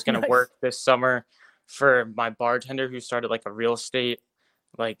 I was going to work this summer for my bartender who started like a real estate,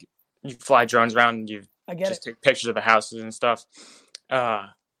 like you fly drones around and you take pictures of the houses and stuff.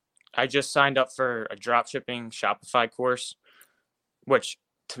 I just signed up for a drop shipping Shopify course, which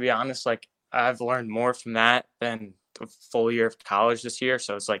to be honest, like I've learned more from that than a full year of college this year.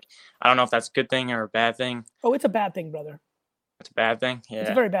 So it's like, I don't know if that's a good thing or a bad thing. Oh, it's a bad thing, brother. It's a bad thing? Yeah. It's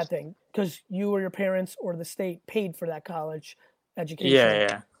a very bad thing because you or your parents or the state paid for that college education.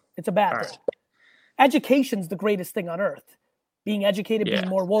 Yeah. It's a bad thing. Education's the greatest thing on earth. Being educated, being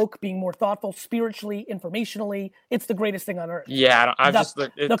more woke, being more thoughtful, spiritually, informationally, it's the greatest thing on earth. Yeah,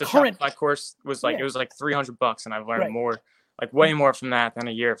 the current Shopify course was like, it was like $300 and I've learned more, like way more from that than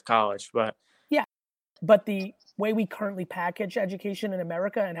a year of college. But but the way we currently package education in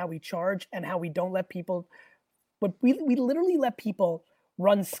America and how we charge and how we don't let people, but we literally let people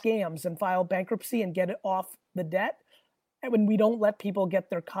run scams and file bankruptcy and get it off the debt. And when we don't let people get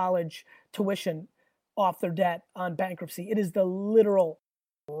their college tuition off their debt on bankruptcy, it is the literal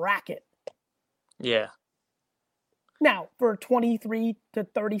racket. Yeah. Now, for 23 to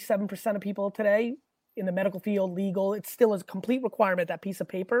 37% of people today in the medical field, legal, it still is a complete requirement, that piece of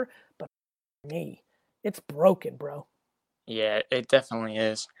paper. But for me, it's broken, bro. Yeah, it definitely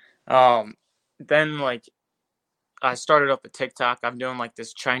is. Then like I started up a TikTok. I'm doing like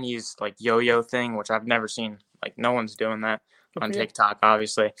this Chinese like yo-yo thing, which I've never seen. Like no one's doing that on TikTok,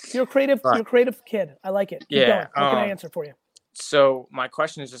 obviously. You're a creative kid. I like it. Keep going. What can I answer for you? So my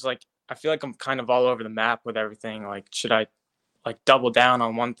question is just like, I feel like I'm kind of all over the map with everything. Like, should I like double down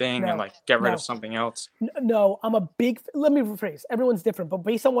on one thing and like get rid of something else? No, let me rephrase. Everyone's different, but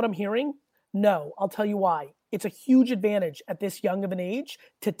based on what I'm hearing, no, I'll tell you why. It's a huge advantage at this young of an age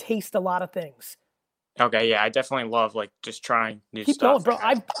to taste a lot of things. Okay, yeah, I definitely love like just trying new stuff. Keep going, bro.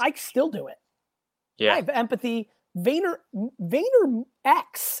 I still do it. Yeah. I have empathy. Vayner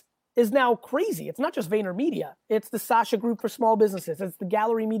X is now crazy. It's not just VaynerMedia. It's the Sasha Group for small businesses. It's the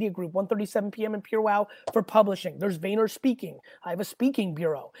Gallery Media Group, 1:37 p.m. in Pure Wow for publishing. There's Vayner Speaking. I have a speaking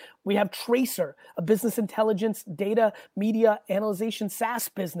bureau. We have Tracer, a business intelligence, data, media, analyzation SaaS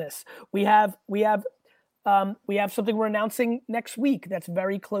business. We have something we're announcing next week that's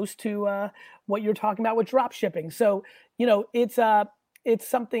very close to what you're talking about with drop shipping. So, it's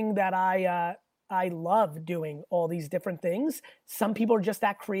something that I love doing all these different things. Some people are just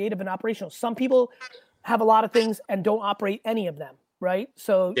that creative and operational. Some people have a lot of things and don't operate any of them. right?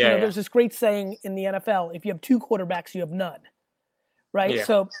 So there's this great saying in the NFL: if you have 2 quarterbacks, you have none. Right. Yeah.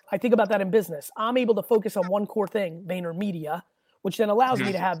 So I think about that in business. I'm able to focus on one core thing, VaynerMedia, which then allows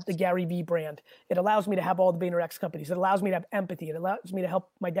me to have the Gary V brand. It allows me to have all the VaynerX companies. It allows me to have empathy. It allows me to help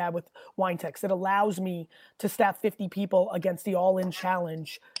my dad with WineText. It allows me to staff 50 people against the All In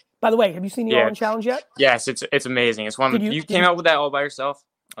Challenge. By the way, have you seen the All In Challenge yet? Yes, it's amazing. It's one. You came up with that all by yourself?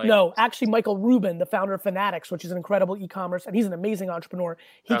 No, actually, Michael Rubin, the founder of Fanatics, which is an incredible e-commerce, and he's an amazing entrepreneur.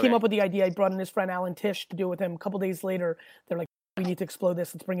 He came up with the idea. He brought in his friend Alan Tisch to do it with him. A couple days later, they're like, we need to explode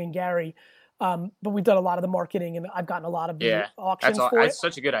this. Let's bring in Gary. But we've done a lot of the marketing, and I've gotten a lot of the auctions for it. That's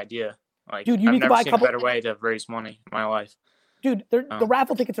such a good idea. Like, dude, you need to buy a couple. Better way to raise money in my life. Dude, the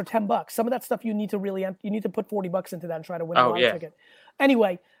raffle tickets are $10. Some of that stuff you need to put $40 into that and try to win a lottery ticket.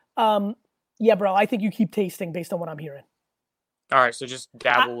 Anyway, bro, I think you keep tasting based on what I'm hearing. All right, so just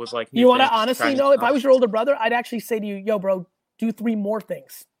dabble with like. You want to honestly know? If I was your older brother, I'd actually say to you, "Yo, bro, do 3 more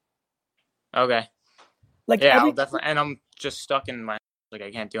things." Okay. Like I'll definitely, and I'm just stuck in my like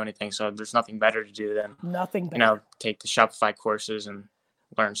I can't do anything, so there's nothing better to do than nothing better. Take the Shopify courses and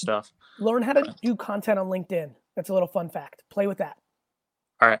learn stuff. Learn how to do content on LinkedIn. That's a little fun fact. Play with that.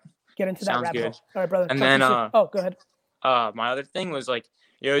 All right. Get into that rabbit hole. All right, brother. And then go ahead. My other thing was like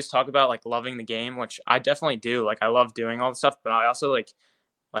you always talk about like loving the game, which I definitely do. Like I love doing all the stuff, but I also like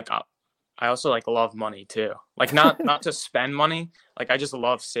love money too. Like not to spend money. Like I just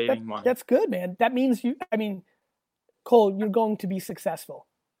love saving money. That's good, man. That means Cole, you're going to be successful.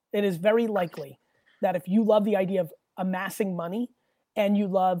 It is very likely that if you love the idea of amassing money and you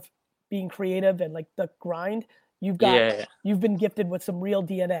love being creative and like the grind, you've been gifted with some real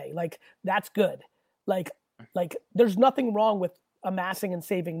DNA. Like that's good. Like there's nothing wrong with amassing and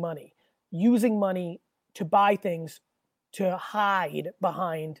saving money. Using money to buy things to hide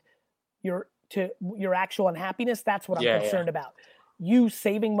behind your actual unhappiness, that's what I'm concerned about. You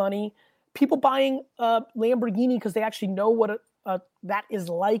saving money, people buying a Lamborghini because they actually know what that is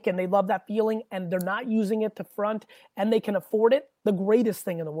like and they love that feeling and they're not using it to front and they can afford it, the greatest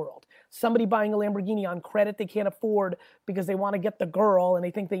thing in the world. Somebody buying a Lamborghini on credit they can't afford because they want to get the girl and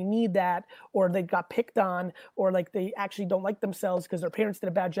they think they need that, or they got picked on, or like they actually don't like themselves because their parents did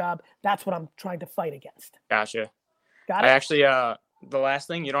a bad job. That's what I'm trying to fight against. Gotcha. Got it? I actually, the last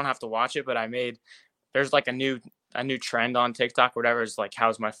thing, you don't have to watch it, but there's like a new trend on TikTok or whatever, is like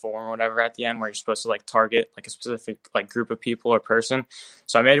how's my form or whatever at the end, where you're supposed to like target like a specific like group of people or person.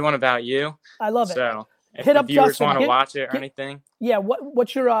 So I made one about you. I love it. So if hit the up viewers Justin. Want to watch it or anything. Yeah.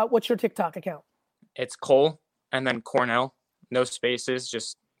 What's your TikTok account? It's Cole and then Cornell, no spaces,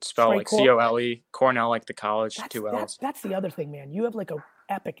 just spell like Cole. Cornell, like the college, 2 L's. That's the other thing, man. You have like a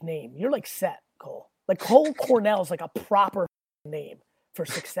epic name. You're like set, Cole. Like Cole Cornell is like a proper name for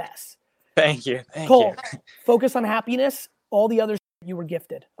success. Thank you. Cole, focus on happiness. All the others you were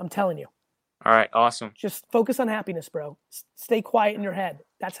gifted. I'm telling you. All right. Awesome. Just focus on happiness, bro. Stay quiet in your head.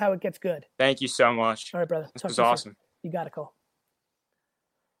 That's how it gets good. Thank you so much. All right, brother. This was awesome. You got it, Cole.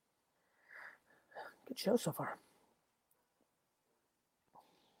 Good show so far.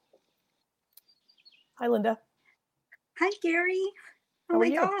 Hi, Linda. Hi, Gary. How are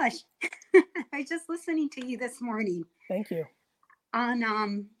you? Gosh. I was just listening to you this morning. Thank you. On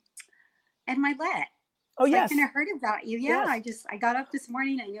and my let. Oh, yes. I kind of heard about you. Yeah. Yes. I got up this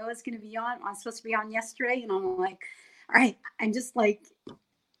morning. I knew I was going to be on. I was supposed to be on yesterday. And I'm like, all right. I'm just like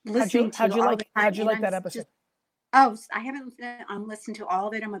listening How'd you like that episode? I haven't listened to all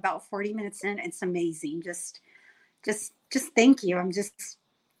of it. I'm about 40 minutes in. It's amazing. Just thank you. I'm just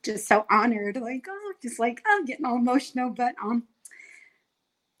so honored. Like, I'm getting all emotional, but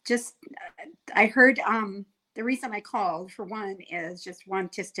I heard the reason I called, for one, is just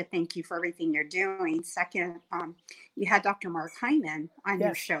to thank you for everything you're doing. Second, you had Dr. Mark Hyman on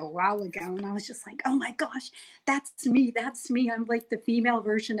your show a while ago, and I was just like, oh my gosh, that's me. I'm like the female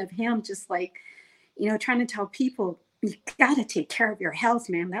version of him, just like, trying to tell people, you got to take care of your health,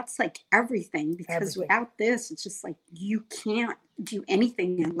 man. That's like everything, because without this, it's just like you can't do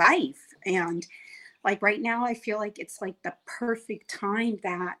anything in life. And like right now, I feel like it's like the perfect time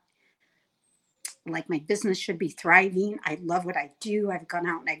that like my business should be thriving. I love what I do. I've gone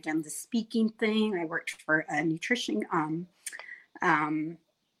out and I've done the speaking thing. I worked for a nutrition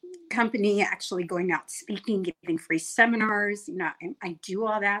company, actually going out speaking, giving free seminars. I do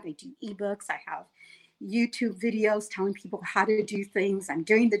all that. I do ebooks. I have YouTube videos telling people how to do things. I'm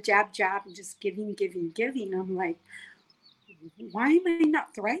doing the jab and just giving. I'm like, why am I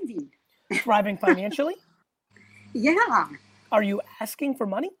not thriving? Thriving financially? Yeah. Are you asking for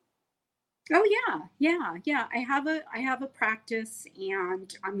money? Oh yeah. I have a practice,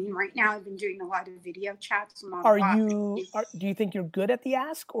 and I mean, right now I've been doing a lot of video chats. Do you think you're good at the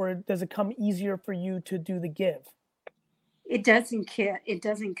ask, or does it come easier for you to do the give? It doesn't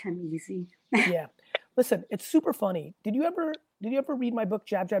come easy. Yeah. Listen, it's super funny. Did you ever read my book,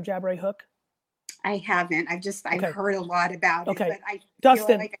 Jab, Jab, Jab, Right Hook? I haven't. I've heard a lot about it. Okay.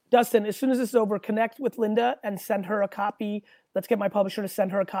 But Dustin, as soon as this is over, connect with Linda and send her a copy. Let's get my publisher to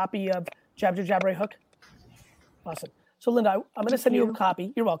send her a copy of Jab, Jab, Jab, Right Hook. Awesome. So Linda, I'm going to send you a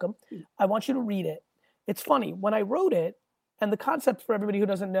copy. You're welcome. I want you to read it. It's funny. When I wrote it, and the concept for everybody who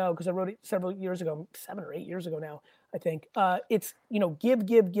doesn't know, because I wrote it several years ago, 7 or 8 years ago now, I think, it's,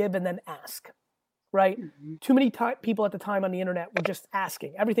 give, and then ask. Right? Mm-hmm. Too many people at the time on the internet were just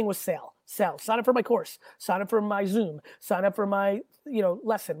asking. Everything was sell. Sign up for my course. Sign up for my Zoom. Sign up for my,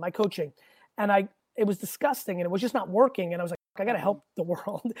 lesson, my coaching. And it was disgusting, and it was just not working. And I was like, I got to help the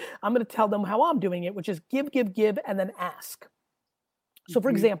world. I'm going to tell them how I'm doing it, which is give, and then ask. So, for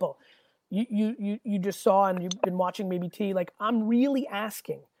example, you just saw, and you've been watching maybe T, like I'm really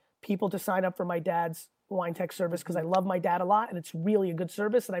asking people to sign up for my dad's wine tech service because I love my dad a lot, and it's really a good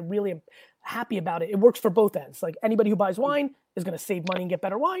service, and I really am happy about it. It works for both ends. Like anybody who buys wine is going to save money and get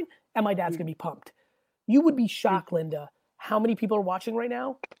better wine, and my dad's going to be pumped. You would be shocked, Linda, how many people are watching right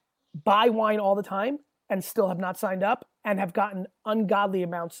now, buy wine all the time, and still have not signed up and have gotten ungodly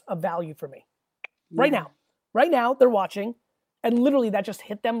amounts of value from me. Right now, they're watching, and literally that just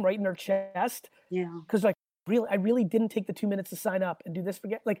hit them right in their chest. Yeah. Because I really didn't take the 2 minutes to sign up and do this.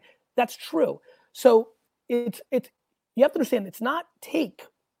 That's true. So it's you have to understand, it's not take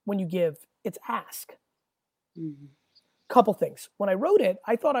when you give, it's ask. Mm-hmm. Couple things. When I wrote it,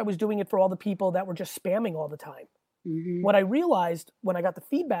 I thought I was doing it for all the people that were just spamming all the time. Mm-hmm. What I realized when I got the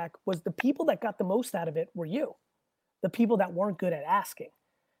feedback was the people that got the most out of it were you, the people that weren't good at asking.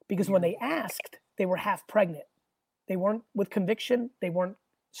 Because when they asked, they were half pregnant. They weren't with conviction. They weren't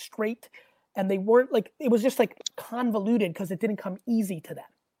straight. And they weren't it was just convoluted because it didn't come easy to them.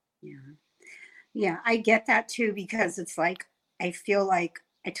 Yeah. Yeah, I get that too, because it's like, I feel like,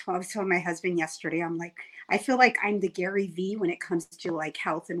 I was telling my husband yesterday, I'm like, I feel like I'm the Gary V when it comes to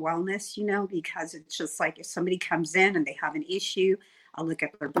health and wellness, because it's just like if somebody comes in and they have an issue, I'll look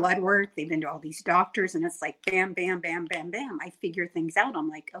at their blood work. They've been to all these doctors, and it's like, bam, bam, bam, bam, bam. I figure things out. I'm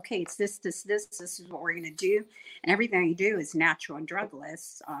like, okay, it's this is what we're going to do. And everything I do is natural and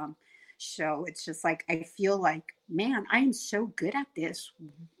drugless. So it's just like, I feel like, man, I am so good at this.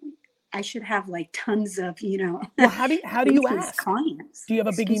 I should have tons of, Well, how do you ask? Clients. Do you have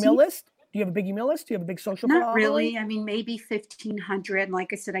a big email list? Do you have a big email list? Do you have a big social? Not really. I mean, maybe 1,500.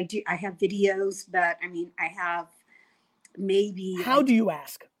 Like I said, I have videos, but I mean, I have maybe. How do you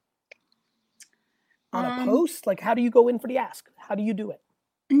ask? On a post? How do you go in for the ask? How do you do it?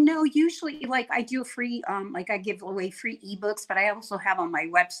 No, usually I do a free, I give away free ebooks, but I also have on my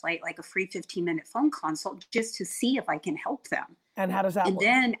website, a free 15-minute phone consult just to see if I can help them. And how does that work?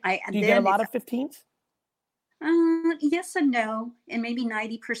 Then do you get a lot of 15s? Yes and no. And maybe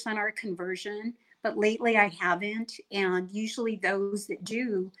 90% are conversion, but lately I haven't. And usually those that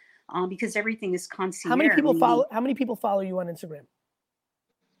do, because everything is concierge. How many people follow you on Instagram?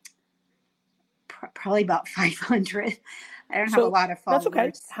 Probably about 500. I don't have a lot of followers. That's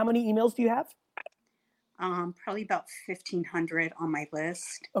okay. How many emails do you have? Probably about 1,500 on my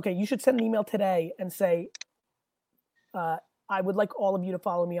list. Okay, you should send an email today and say, I would like all of you to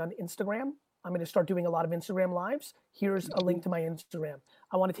follow me on Instagram. I'm going to start doing a lot of Instagram lives. Here's a link to my Instagram.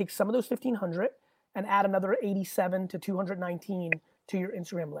 I want to take some of those 1,500 and add another 87 to 219 to your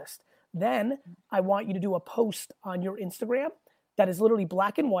Instagram list. Then I want you to do a post on your Instagram that is literally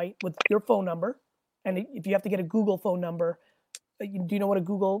black and white with your phone number. And if you have to get a Google phone number, do you know what a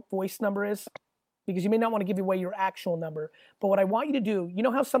Google voice number is? Because you may not want to give away your actual number. But what I want you to do, you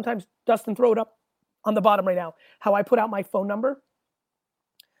know how sometimes, Dustin, throw it up on the bottom right now, how I put out my phone number?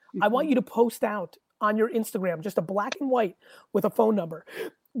 Mm-hmm. I want you to post out on your Instagram, just a black and white with a phone number.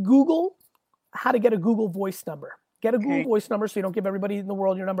 Google how to get a Google voice number. Get a Google voice number so you don't give everybody in the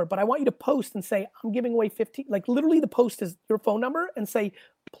world your number. But I want you to post and say, I'm giving away 15, literally the post is your phone number, and say,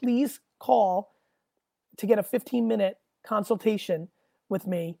 please call to get a 15-minute consultation with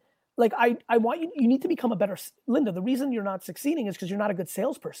me. I want you need to become a better, Linda, the reason you're not succeeding is because you're not a good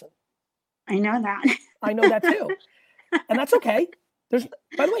salesperson. I know that. I know that too. And that's okay.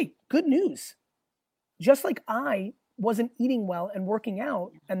 By the way, good news. Just like I wasn't eating well and working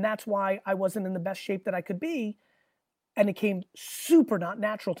out, and that's why I wasn't in the best shape that I could be, and it came super not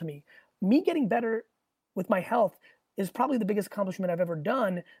natural to me. Me getting better with my health is probably the biggest accomplishment I've ever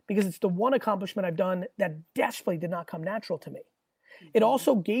done, because it's the one accomplishment I've done that desperately did not come natural to me. It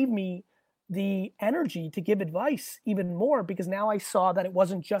also gave me the energy to give advice even more because now I saw that it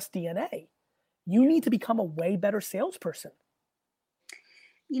wasn't just DNA. You need to become a way better salesperson.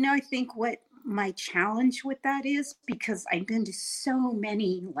 I think what my challenge with that is, because I've been to so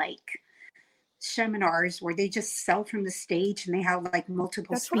many seminars where they just sell from the stage and they have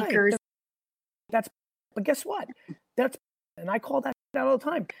multiple speakers. Right. But guess what? And I call that out all the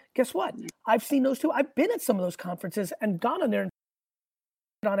time. Guess what? I've seen those too. I've been at some of those conferences and gone in there and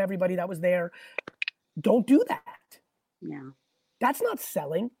on everybody that was there. Don't do that. Yeah. That's not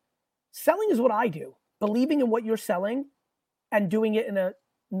selling. Selling is what I do. Believing in what you're selling and doing it in a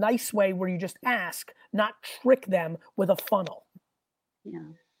nice way where you just ask, not trick them with a funnel. Yeah.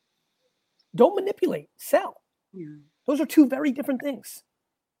 Don't manipulate, sell. Yeah. Those are two very different things.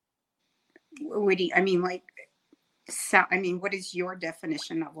 What do you, what is your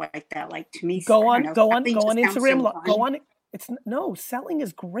definition of that? To me, go on Instagram. Selling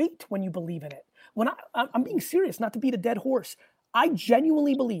is great when you believe in it. When I'm being serious, not to beat a dead horse. I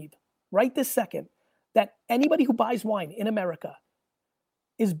genuinely believe right this second that anybody who buys wine in America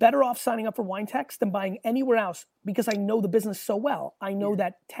is better off signing up for WineText than buying anywhere else because I know the business so well. I know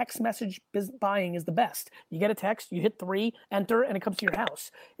that text message buying is the best. You get a text, you hit 3, enter, and it comes to your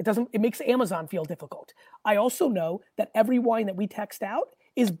house. It makes Amazon feel difficult. I also know that every wine that we text out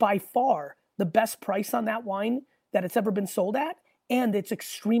is by far the best price on that wine that it's ever been sold at. And it's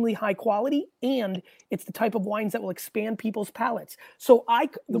extremely high quality, and it's the type of wines that will expand people's palates. So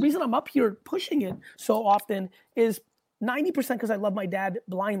the reason I'm up here pushing it so often is 90% because I love my dad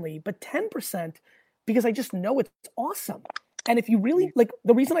blindly, but 10% because I just know it's awesome. And if you really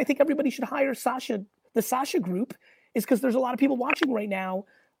the reason I think everybody should hire Sasha, the Sasha Group, is because there's a lot of people watching right now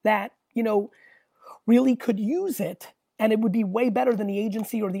that, really could use it. And it would be way better than the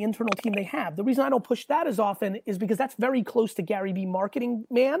agency or the internal team they have. The reason I don't push that as often is because that's very close to Gary Vee marketing,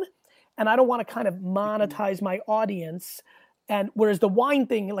 man. And I don't want to kind of monetize my audience. And whereas the wine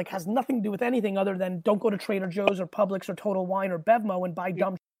thing has nothing to do with anything other than don't go to Trader Joe's or Publix or Total Wine or Bevmo and buy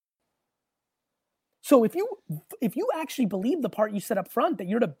dumb. So if you actually believe the part you said up front, that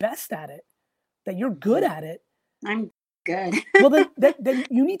you're the best at it, that you're good at it. I'm good. Well, then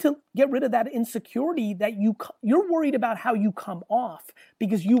you need to get rid of that insecurity that you're worried about how you come off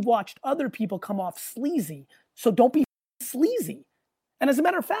because you've watched other people come off sleazy. So don't be sleazy. And as a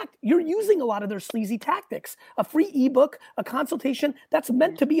matter of fact, you're using a lot of their sleazy tactics. A free ebook, a consultation, that's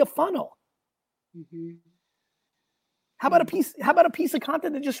meant to be a funnel. Mm-hmm. How about a piece of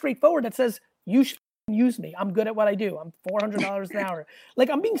content that's just straightforward that says you should use me. I'm good at what I do. I'm $400 an hour.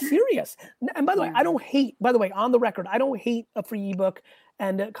 I'm being serious. And by the way, I don't hate, on the record, I don't hate a free ebook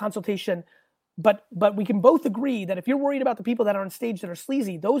and a consultation, but we can both agree that if you're worried about the people that are on stage that are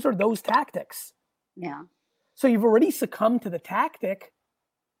sleazy, those are those tactics. Yeah. So you've already succumbed to the tactic.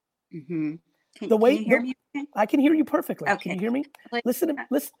 Mm-hmm. Can you hear me? I can hear you perfectly. Okay. Can you hear me? Listen,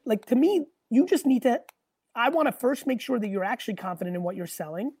 to me, you just need to, I want to first make sure that you're actually confident in what you're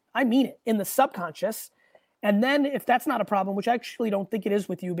selling. I mean it, in the subconscious. And then if that's not a problem, which I actually don't think it is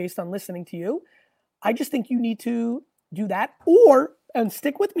with you based on listening to you, I just think you need to do that and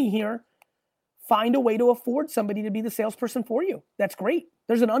stick with me here, find a way to afford somebody to be the salesperson for you. That's great.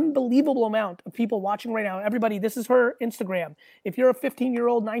 There's an unbelievable amount of people watching right now. Everybody, this is her Instagram. If you're a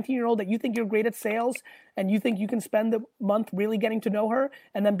 15-year-old, 19-year-old that you think you're great at sales and you think you can spend the month really getting to know her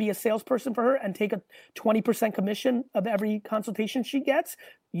and then be a salesperson for her and take a 20% commission of every consultation she gets,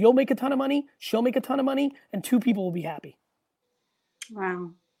 you'll make a ton of money, she'll make a ton of money, and 2 people will be happy.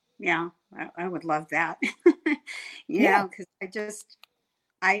 Wow. Yeah, I would love that. Because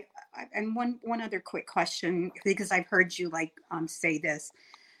and one other quick question, because I've heard you say this,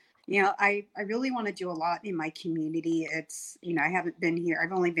 I really want to do a lot in my community. It's, I haven't been here.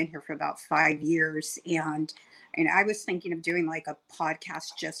 I've only been here for about 5 years. And I was thinking of doing a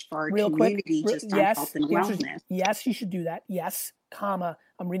podcast just for our community, just on health and wellness. Yes, you should do that. Yes, I'm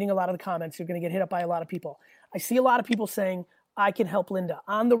reading a lot of the comments. You're going to get hit up by a lot of people. I see a lot of people saying, I can help Linda.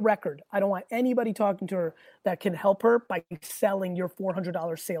 On the record, I don't want anybody talking to her that can help her by selling your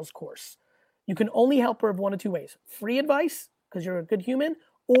 $400 sales course. You can only help her of one of 2 ways. Free advice, because you're a good human,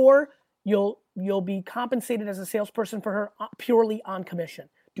 or you'll be compensated as a salesperson for her purely on commission.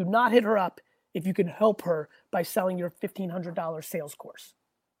 Do not hit her up if you can help her by selling your $1,500 sales course.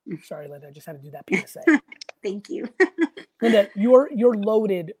 Sorry, Linda, I just had to do that PSA. Thank you. Linda, you're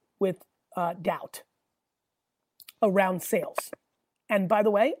loaded with doubt around sales. And by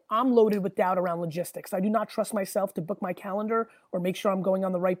the way, I'm loaded with doubt around logistics. I do not trust myself to book my calendar or make sure I'm going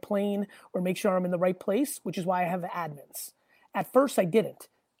on the right plane or make sure I'm in the right place, which is why I have admins. At first, I didn't.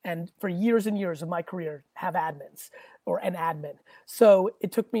 and for years and years of my career have admins or an admin. So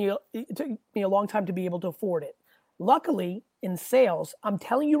it took me a long time to be able to afford it. Luckily, in sales, I'm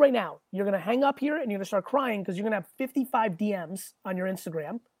telling you right now, you're going to hang up here and you're going to start crying because you're going to have 55 DMs on your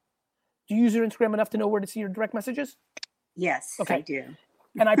Instagram. Do you use your Instagram enough to know where to see your direct messages? Yes, okay. I do.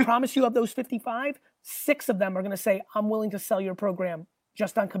 And I promise you, of those 55, 6 of them are going to say, I'm willing to sell your program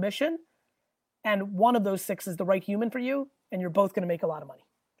just on commission. And one of those 6 is the right human for you. And you're both going to make a lot of money.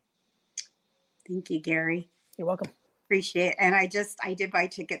 Thank you, Gary. You're welcome. Appreciate it. And I did buy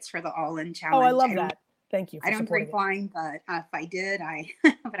tickets for the All-In Challenge. Oh, I love that. Thank you. I don't drink wine, but if I did, I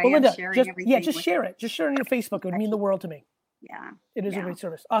am Linda, sharing everything. Yeah, just share it. Just share it on your Facebook. It would mean the world to me. Yeah. It is a great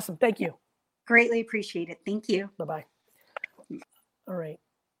service. Awesome. Thank you. Greatly appreciate it. Thank you. Bye-bye. All right.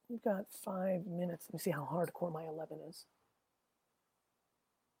 We've got 5 minutes. Let me see how hardcore my 11 is.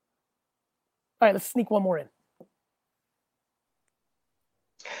 All right, let's sneak one more in.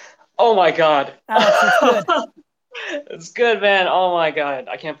 Oh my God. Alex, it's good. It's good, man. Oh my God.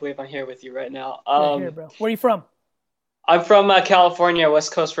 I can't believe I'm here with you right now. Here, bro. Where are you from? I'm from California,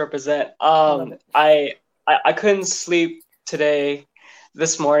 West Coast represent. I couldn't sleep today,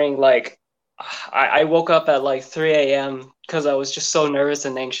 this morning. Like, I woke up at like 3 a.m. because I was just so nervous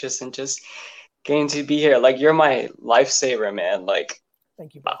and anxious and just getting to be here. Like, you're my lifesaver, man. Like,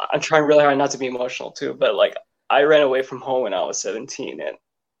 thank you, bro. I'm trying really hard not to be emotional too, but like, I ran away from home when I was 17,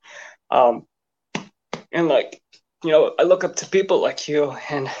 and like, you know, I look up to people like you,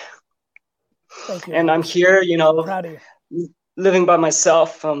 and thank you. And I'm here, you know, I'm proud of you. Living by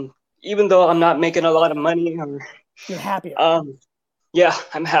myself. Even though I'm not making a lot of money, you're happier. Yeah,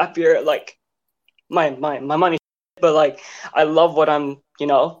 I'm happier. Like, my money, but like, I love what I'm, you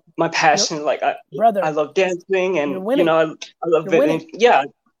know, my passion. Yep. Like, I love dancing, and you know, I love it. Yeah,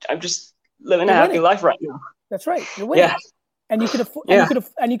 I'm just living a happy life right now. That's right. You're winning. Yeah. And you could afford,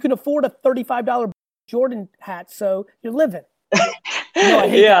 and you could afford a $35 Jordan hat, so you're living. No, I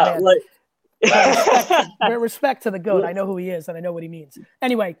hate that, man. Like, respect to the GOAT. I know who he is, and I know what he means.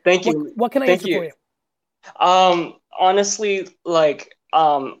 Anyway, thank you. What can I answer for you? Honestly, like,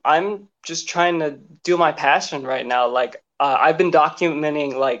 I'm just trying to do my passion right now. Like, I've been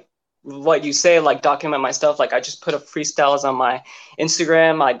documenting, like, what you say, like, document my stuff. Like, I just put up freestyles on my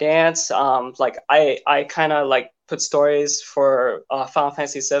Instagram, my dance. Like, I kind of like put stories for Final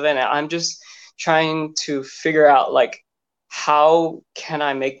Fantasy VII, and I'm just trying to figure out, like, how can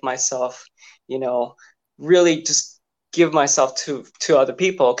I make myself, you know, really just give myself to other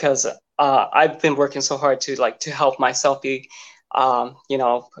people, because I've been working so hard to help myself be, you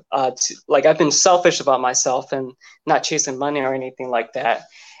know, like, I've been selfish about myself and not chasing money or anything like that.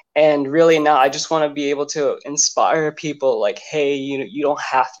 And really now I just want to be able to inspire people, like, hey, you don't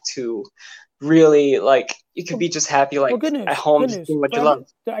have to really, like, you could be just happy, like, good news, at home, doing what you love.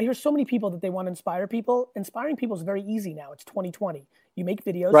 I hear so many people that they want to inspire people. Inspiring people is very easy now. It's 2020. You make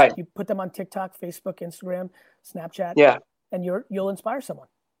videos, right. You put them on TikTok, Facebook, Instagram, Snapchat, yeah, and you'll inspire someone.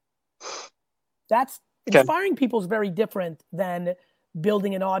 That's inspiring people is very different than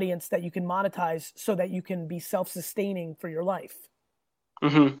building an audience that you can monetize so that you can be self-sustaining for your life.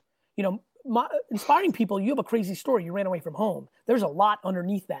 Mm-hmm. You know, inspiring people, you have a crazy story. You ran away from home. There's a lot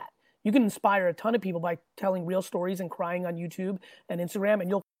underneath that. You can inspire a ton of people by telling real stories and crying on YouTube and Instagram, and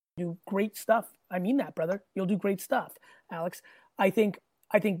you'll do great stuff. I mean that, brother. You'll do great stuff, Alex. I think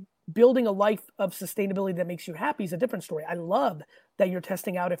building a life of sustainability that makes you happy is a different story. I love that you're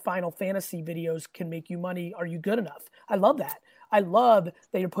testing out if Final Fantasy videos can make you money. Are you good enough? I love that. I love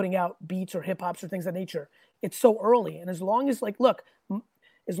that you're putting out beats or hip hops or things of that nature. It's so early. And as long as, like, look,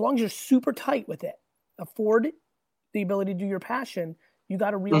 as long as you're super tight with it, afford the ability to do your passion, you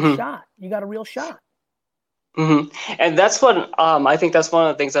got a real shot. You got a real shot. Mm-hmm. And that's what I think that's one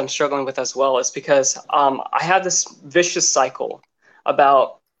of the things I'm struggling with as well, is because I have this vicious cycle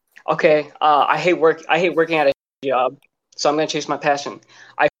about, okay, I hate working at a job, so I'm going to chase my passion.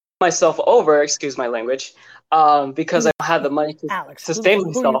 I myself over, excuse my language, because I don't have the money to sustain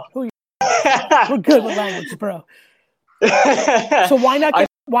myself. We're good with language, bro. So why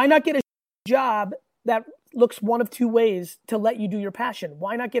not get a job that looks one of two ways to let you do your passion?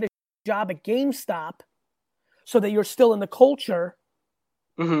 Why not get a job at GameStop so that you're still in the culture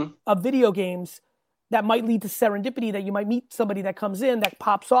of video games that might lead to serendipity, that you might meet somebody that comes in that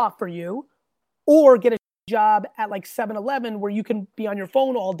pops off for you, or get a job at like 7-Eleven where you can be on your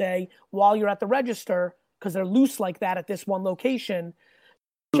phone all day while you're at the register because they're loose like that at this one location.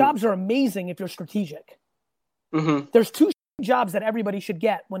 Jobs are amazing if you're strategic. There's two jobs that everybody should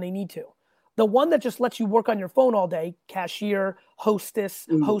get when they need to. The one that just lets you work on your phone all day, cashier, hostess,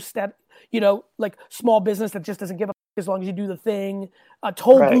 host at, you know, like small business that just doesn't give a fuck as long as you do the thing. A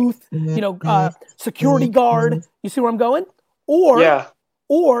toll booth, security guard. You see where I'm going?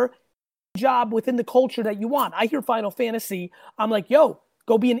 Or job within the culture that you want. I hear Final Fantasy. I'm like, yo,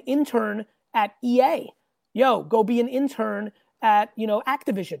 go be an intern at EA. Yo, go be an intern at,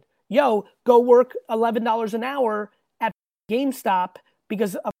 Activision. Yo, go work $11 an hour at GameStop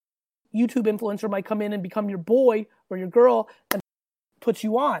because a YouTube influencer might come in and become your boy or your girl and puts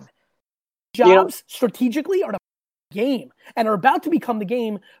you on. Jobs strategically are the game and are about to become the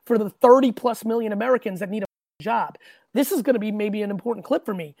game for the 30 plus million Americans that need a job. This is going to be maybe an important clip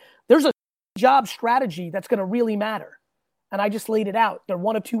for me. There's a job strategy that's going to really matter. And I just laid it out. They're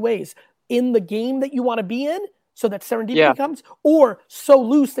one of two ways. In the game that you want to be in, so that serendipity comes, or so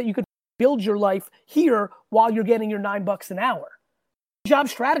loose that you can build your life here while you're getting your $9 an hour. Job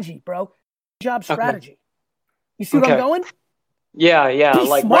strategy, bro. Job strategy. You see where I'm going? Yeah. Be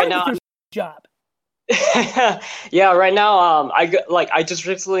like smart right now, with your job. Yeah, right now, I just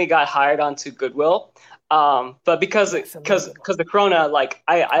recently got hired onto Goodwill. But because the Corona,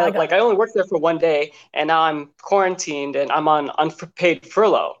 I only worked there for 1 day, and now I'm quarantined and I'm on unpaid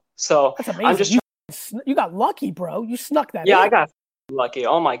furlough. So that's amazing. I'm just you got lucky, bro. You snuck that. Yeah, in. I got lucky.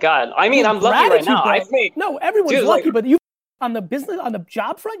 Oh my god. I mean, I'm lucky right now. I paid. No, everyone's lucky, but you on the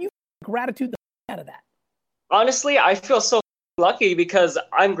job front, you gratitude the out of that. Honestly, I feel so lucky because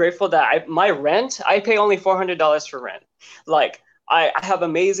I'm grateful that my rent, I pay only $400 for rent. Like I have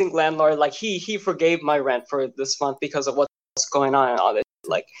amazing landlord. Like he forgave my rent for this month because of what's going on and all this.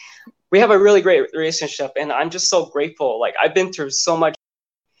 Like we have a really great relationship, and I'm just so grateful. Like I've been through so much,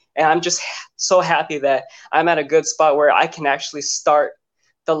 and I'm just so happy that I'm at a good spot where I can actually start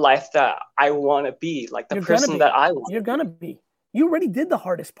the life that I want to be, like the person that I want. You're gonna be. You already did the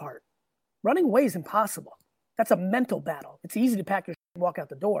hardest part. Running away is impossible. That's a mental battle. It's easy to pack your shit and walk out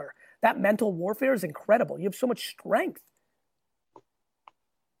the door. That mental warfare is incredible. You have so much strength.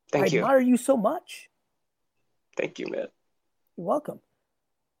 Thank you. I admire you so much. Thank you, man. You're welcome.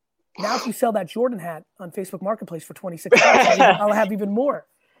 Now, if you sell that Jordan hat on Facebook Marketplace for $26, I'll have even more.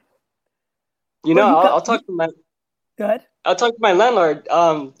 I'll talk to my. Go ahead. I'll talk to my landlord.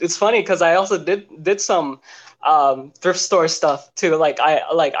 It's funny because I also did some thrift store stuff too.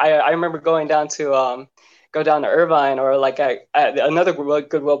 I remember going down to Irvine or at another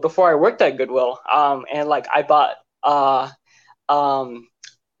Goodwill before I worked at Goodwill. And I bought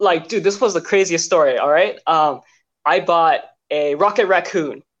dude, this was the craziest story. All right. I bought a Rocket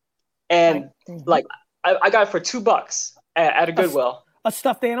Raccoon, and I got it for $2 at a Goodwill. A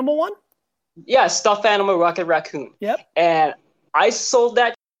stuffed animal one? Yeah, stuffed animal Rocket Raccoon. Yep. And I sold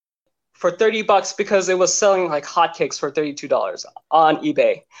that for $30 because it was selling like hotcakes for $32 on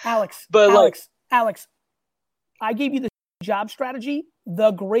eBay. Alex, I gave you the job strategy.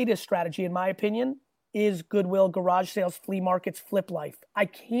 The greatest strategy, in my opinion, is Goodwill, garage sales, flea markets, flip life. I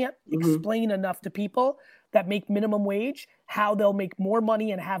can't explain enough to people that make minimum wage how they'll make more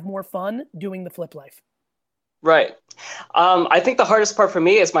money and have more fun doing the flip life. Right. I think the hardest part for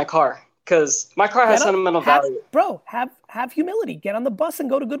me is my car. Because my car has sentimental value. Bro, have humility. Get on the bus and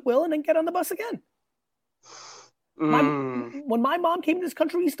go to Goodwill and then get on the bus again. When my mom came to this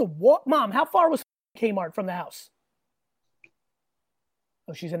country, we used to walk. Mom, how far was Kmart from the house?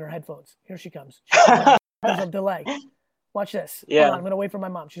 Oh, she's in her headphones. Here she comes. There's a delay. Watch this. Yeah. Hold on, I'm going to wait for my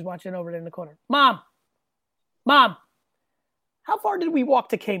mom. She's watching over there in the corner. Mom, how far did we walk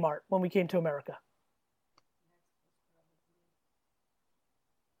to Kmart when we came to America?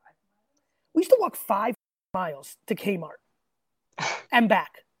 We used to walk 5 miles to Kmart and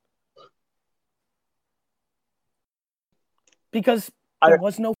back because there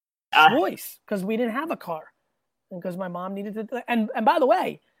was no choice because we didn't have a car and because my mom needed to. And by the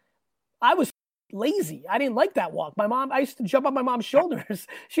way, I was lazy. I didn't like that walk. I used to jump on my mom's shoulders.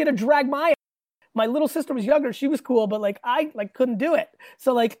 She had to drag my little sister was younger. She was cool, but I couldn't do it.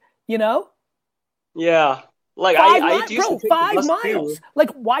 So yeah. I used to take 5 miles. Too.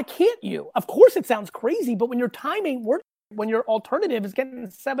 Why can't you? Of course it sounds crazy, but when you're timing, when your alternative is getting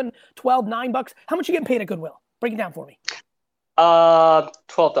 $7, $12, $9, how much are you getting paid at Goodwill? Break it down for me.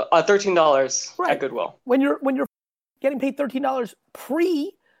 $13 at Goodwill. When you're getting paid $13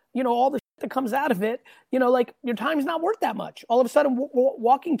 pre, all the shit that comes out of it, your time's not worth that much. All of a sudden,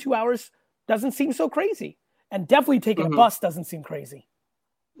 walking 2 hours doesn't seem so crazy, and definitely taking a bus doesn't seem crazy.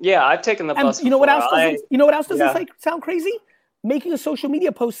 Yeah, I've taken the bus. You know what else doesn't sound crazy? Making a social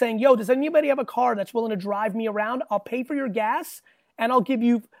media post saying, "Yo, does anybody have a car that's willing to drive me around? I'll pay for your gas and I'll give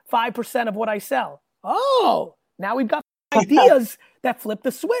you 5% of what I sell." Oh, now we've got ideas that flip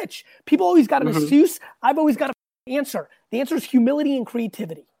the switch. People always got an excuse. I've always got an answer. The answer is humility and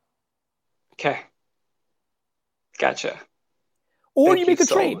creativity. Okay. Gotcha. Or Thank you make you a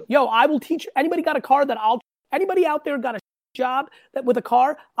trade. Yo, I will teach anybody got a car that anybody out there got a job that with a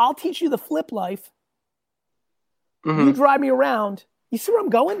car, I'll teach you the flip life. Mm-hmm. You drive me around. You see where I'm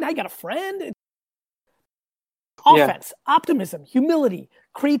going? Now you got a friend. Offense, optimism, humility,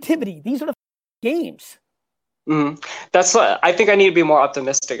 creativity. These are the games. Mm-hmm. That's what I think. I need to be more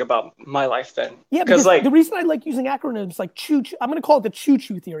optimistic about my life then. Yeah, because like the reason I like using acronyms like choo-choo, I'm going to call it the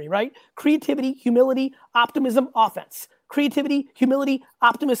choo-choo theory, right? Creativity, humility, optimism, offense. Creativity, humility,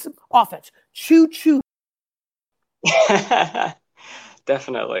 optimism, offense. Choo-choo.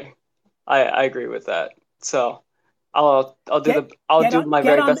 Definitely, I agree with that. So I'll do my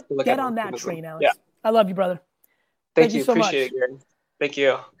very best to look at on that train, Alex. Yeah. I love you, brother. Thank you so appreciate much. it, Gary. Thank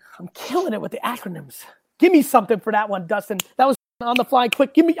you. I'm killing it with the acronyms. Give me something for that one, Dustin. That was on the fly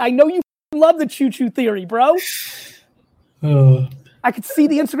quick. Give me. I know you love the choo-choo theory, bro. I could see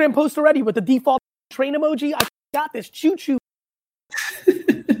the Instagram post already with the default train emoji. I got this choo-choo.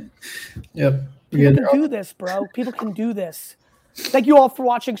 Yep. People can do this, bro. People can do this. Thank you all for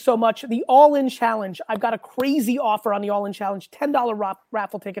watching so much. The All-In Challenge. I've got a crazy offer on the All-In Challenge. $10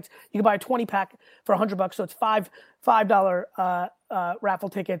 raffle tickets. You can buy a 20-pack for $100, so it's $5 raffle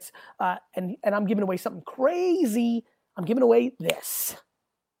tickets. And I'm giving away something crazy. I'm giving away this.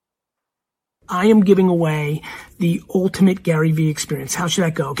 I am giving away the ultimate Gary Vee experience. How should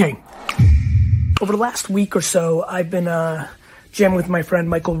that go? Okay. Over the last week or so, I've been jamming with my friend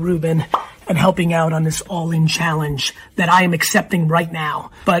Michael Rubin and helping out on this All-In Challenge that I am accepting right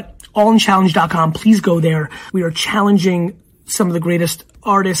now. But allinchallenge.com, please go there. We are challenging some of the greatest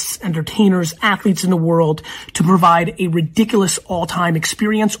artists, entertainers, athletes in the world to provide a ridiculous all-time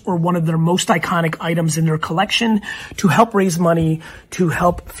experience or one of their most iconic items in their collection to help raise money to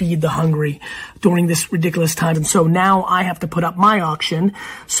help feed the hungry during this ridiculous time. And so now I have to put up my auction.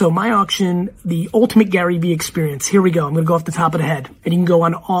 So my auction, the ultimate Gary Vee experience. Here we go. I'm going to go off the top of the head. And you can go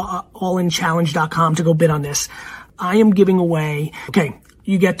on allinchallenge.com to go bid on this. I am giving away, okay,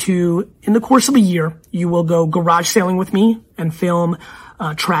 you get to, in the course of a year, you will go garage sailing with me and film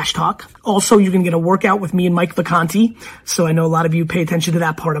Trash Talk. Also, you can get a workout with me and Mike Vacanti. So I know a lot of you pay attention to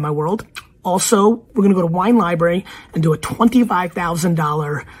that part of my world. Also, we're going to go to Wine Library and do a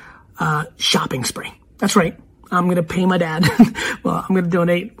 $25,000 shopping spree. That's right. I'm going to pay my dad. Well, I'm going to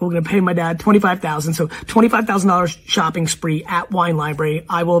donate. We're going to pay my dad $25,000. So $25,000 shopping spree at Wine Library.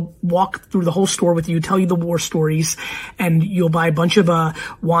 I will walk through the whole store with you, tell you the war stories, and you'll buy a bunch of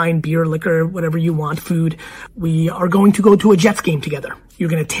wine, beer, liquor, whatever you want, food. We are going to go to a Jets game together. You're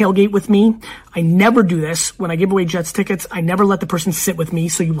going to tailgate with me. I never do this. When I give away Jets tickets, I never let the person sit with me.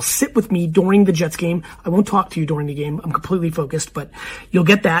 So you will sit with me during the Jets game. I won't talk to you during the game. I'm completely focused, but you'll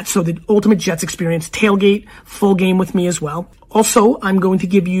get that. So the ultimate Jets experience, tailgate, full game with me as well. Also, I'm going to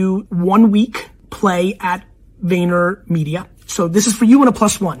give you 1 week play at VaynerMedia. So this is for you and a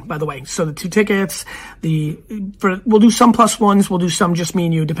 +1, by the way. So the 2 tickets, we'll do some +1s, we'll do some just me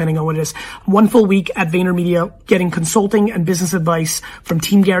and you, depending on what it is. 1 full week at VaynerMedia, getting consulting and business advice from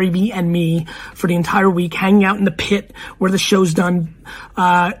Team Gary Vee and me for the entire week, hanging out in the pit where the show's done.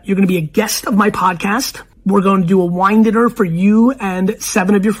 You're going to be a guest of my podcast. We're going to do a wine dinner for you and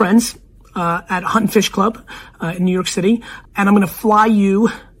 7 of your friends at Hunt and Fish Club in New York City. And I'm going to fly you,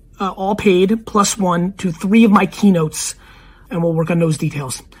 all paid, +1, to 3 of my keynotes. And we'll work on those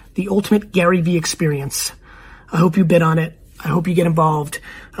details. The ultimate Gary Vee experience. I hope you bid on it. I hope you get involved.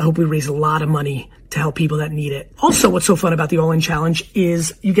 I hope we raise a lot of money to help people that need it. Also, what's so fun about the All-In Challenge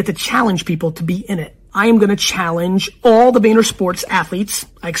is you get to challenge people to be in it. I am going to challenge all the Vayner Sports athletes.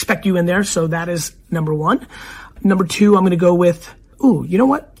 I expect you in there, so that is number 1. Number 2, I'm going to go with, you know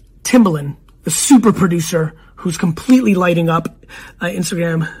what? Timbaland, the super producer who's completely lighting up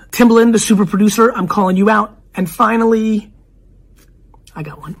Instagram. Timbaland, the super producer, I'm calling you out. And finally, I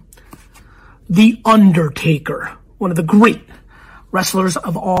got one. The Undertaker, one of the great wrestlers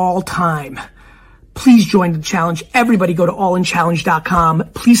of all time. Please join the challenge. Everybody go to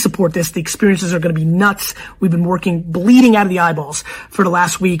allinchallenge.com. Please support this. The experiences are going to be nuts. We've been working, bleeding out of the eyeballs for the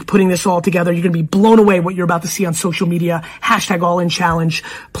last week, putting this all together. You're going to be blown away what you're about to see on social media. #AllinChallenge.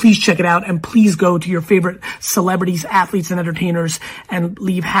 Please check it out. And please go to your favorite celebrities, athletes, and entertainers and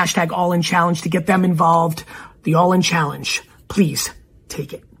leave #AllinChallenge to get them involved. The All-In Challenge. Please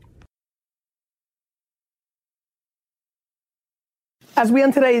take it. As we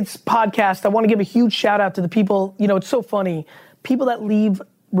end today's podcast, I want to give a huge shout out to the people, it's so funny, people that leave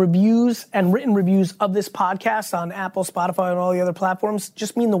reviews and written reviews of this podcast on Apple, Spotify, and all the other platforms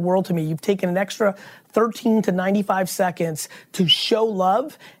just mean the world to me. You've taken an extra 13 to 95 seconds to show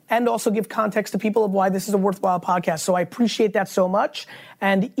love and also give context to people of why this is a worthwhile podcast. So I appreciate that so much.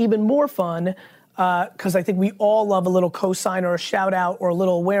 And even more fun, because I think we all love a little cosign or a shout out or a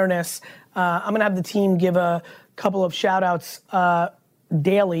little awareness. I'm going to have the team give a couple of shout outs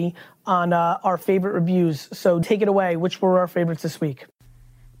daily on our favorite reviews. So take it away. Which were our favorites this week?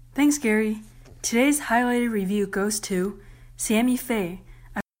 Thanks, Gary. Today's highlighted review goes to Sammy Faye.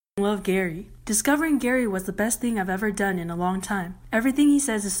 I love Gary. Discovering Gary was the best thing I've ever done in a long time. Everything he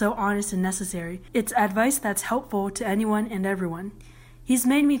says is so honest and necessary. It's advice that's helpful to anyone and everyone. He's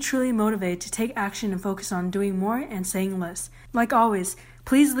made me truly motivated to take action and focus on doing more and saying less. Like always,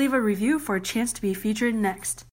 please leave a review for a chance to be featured next.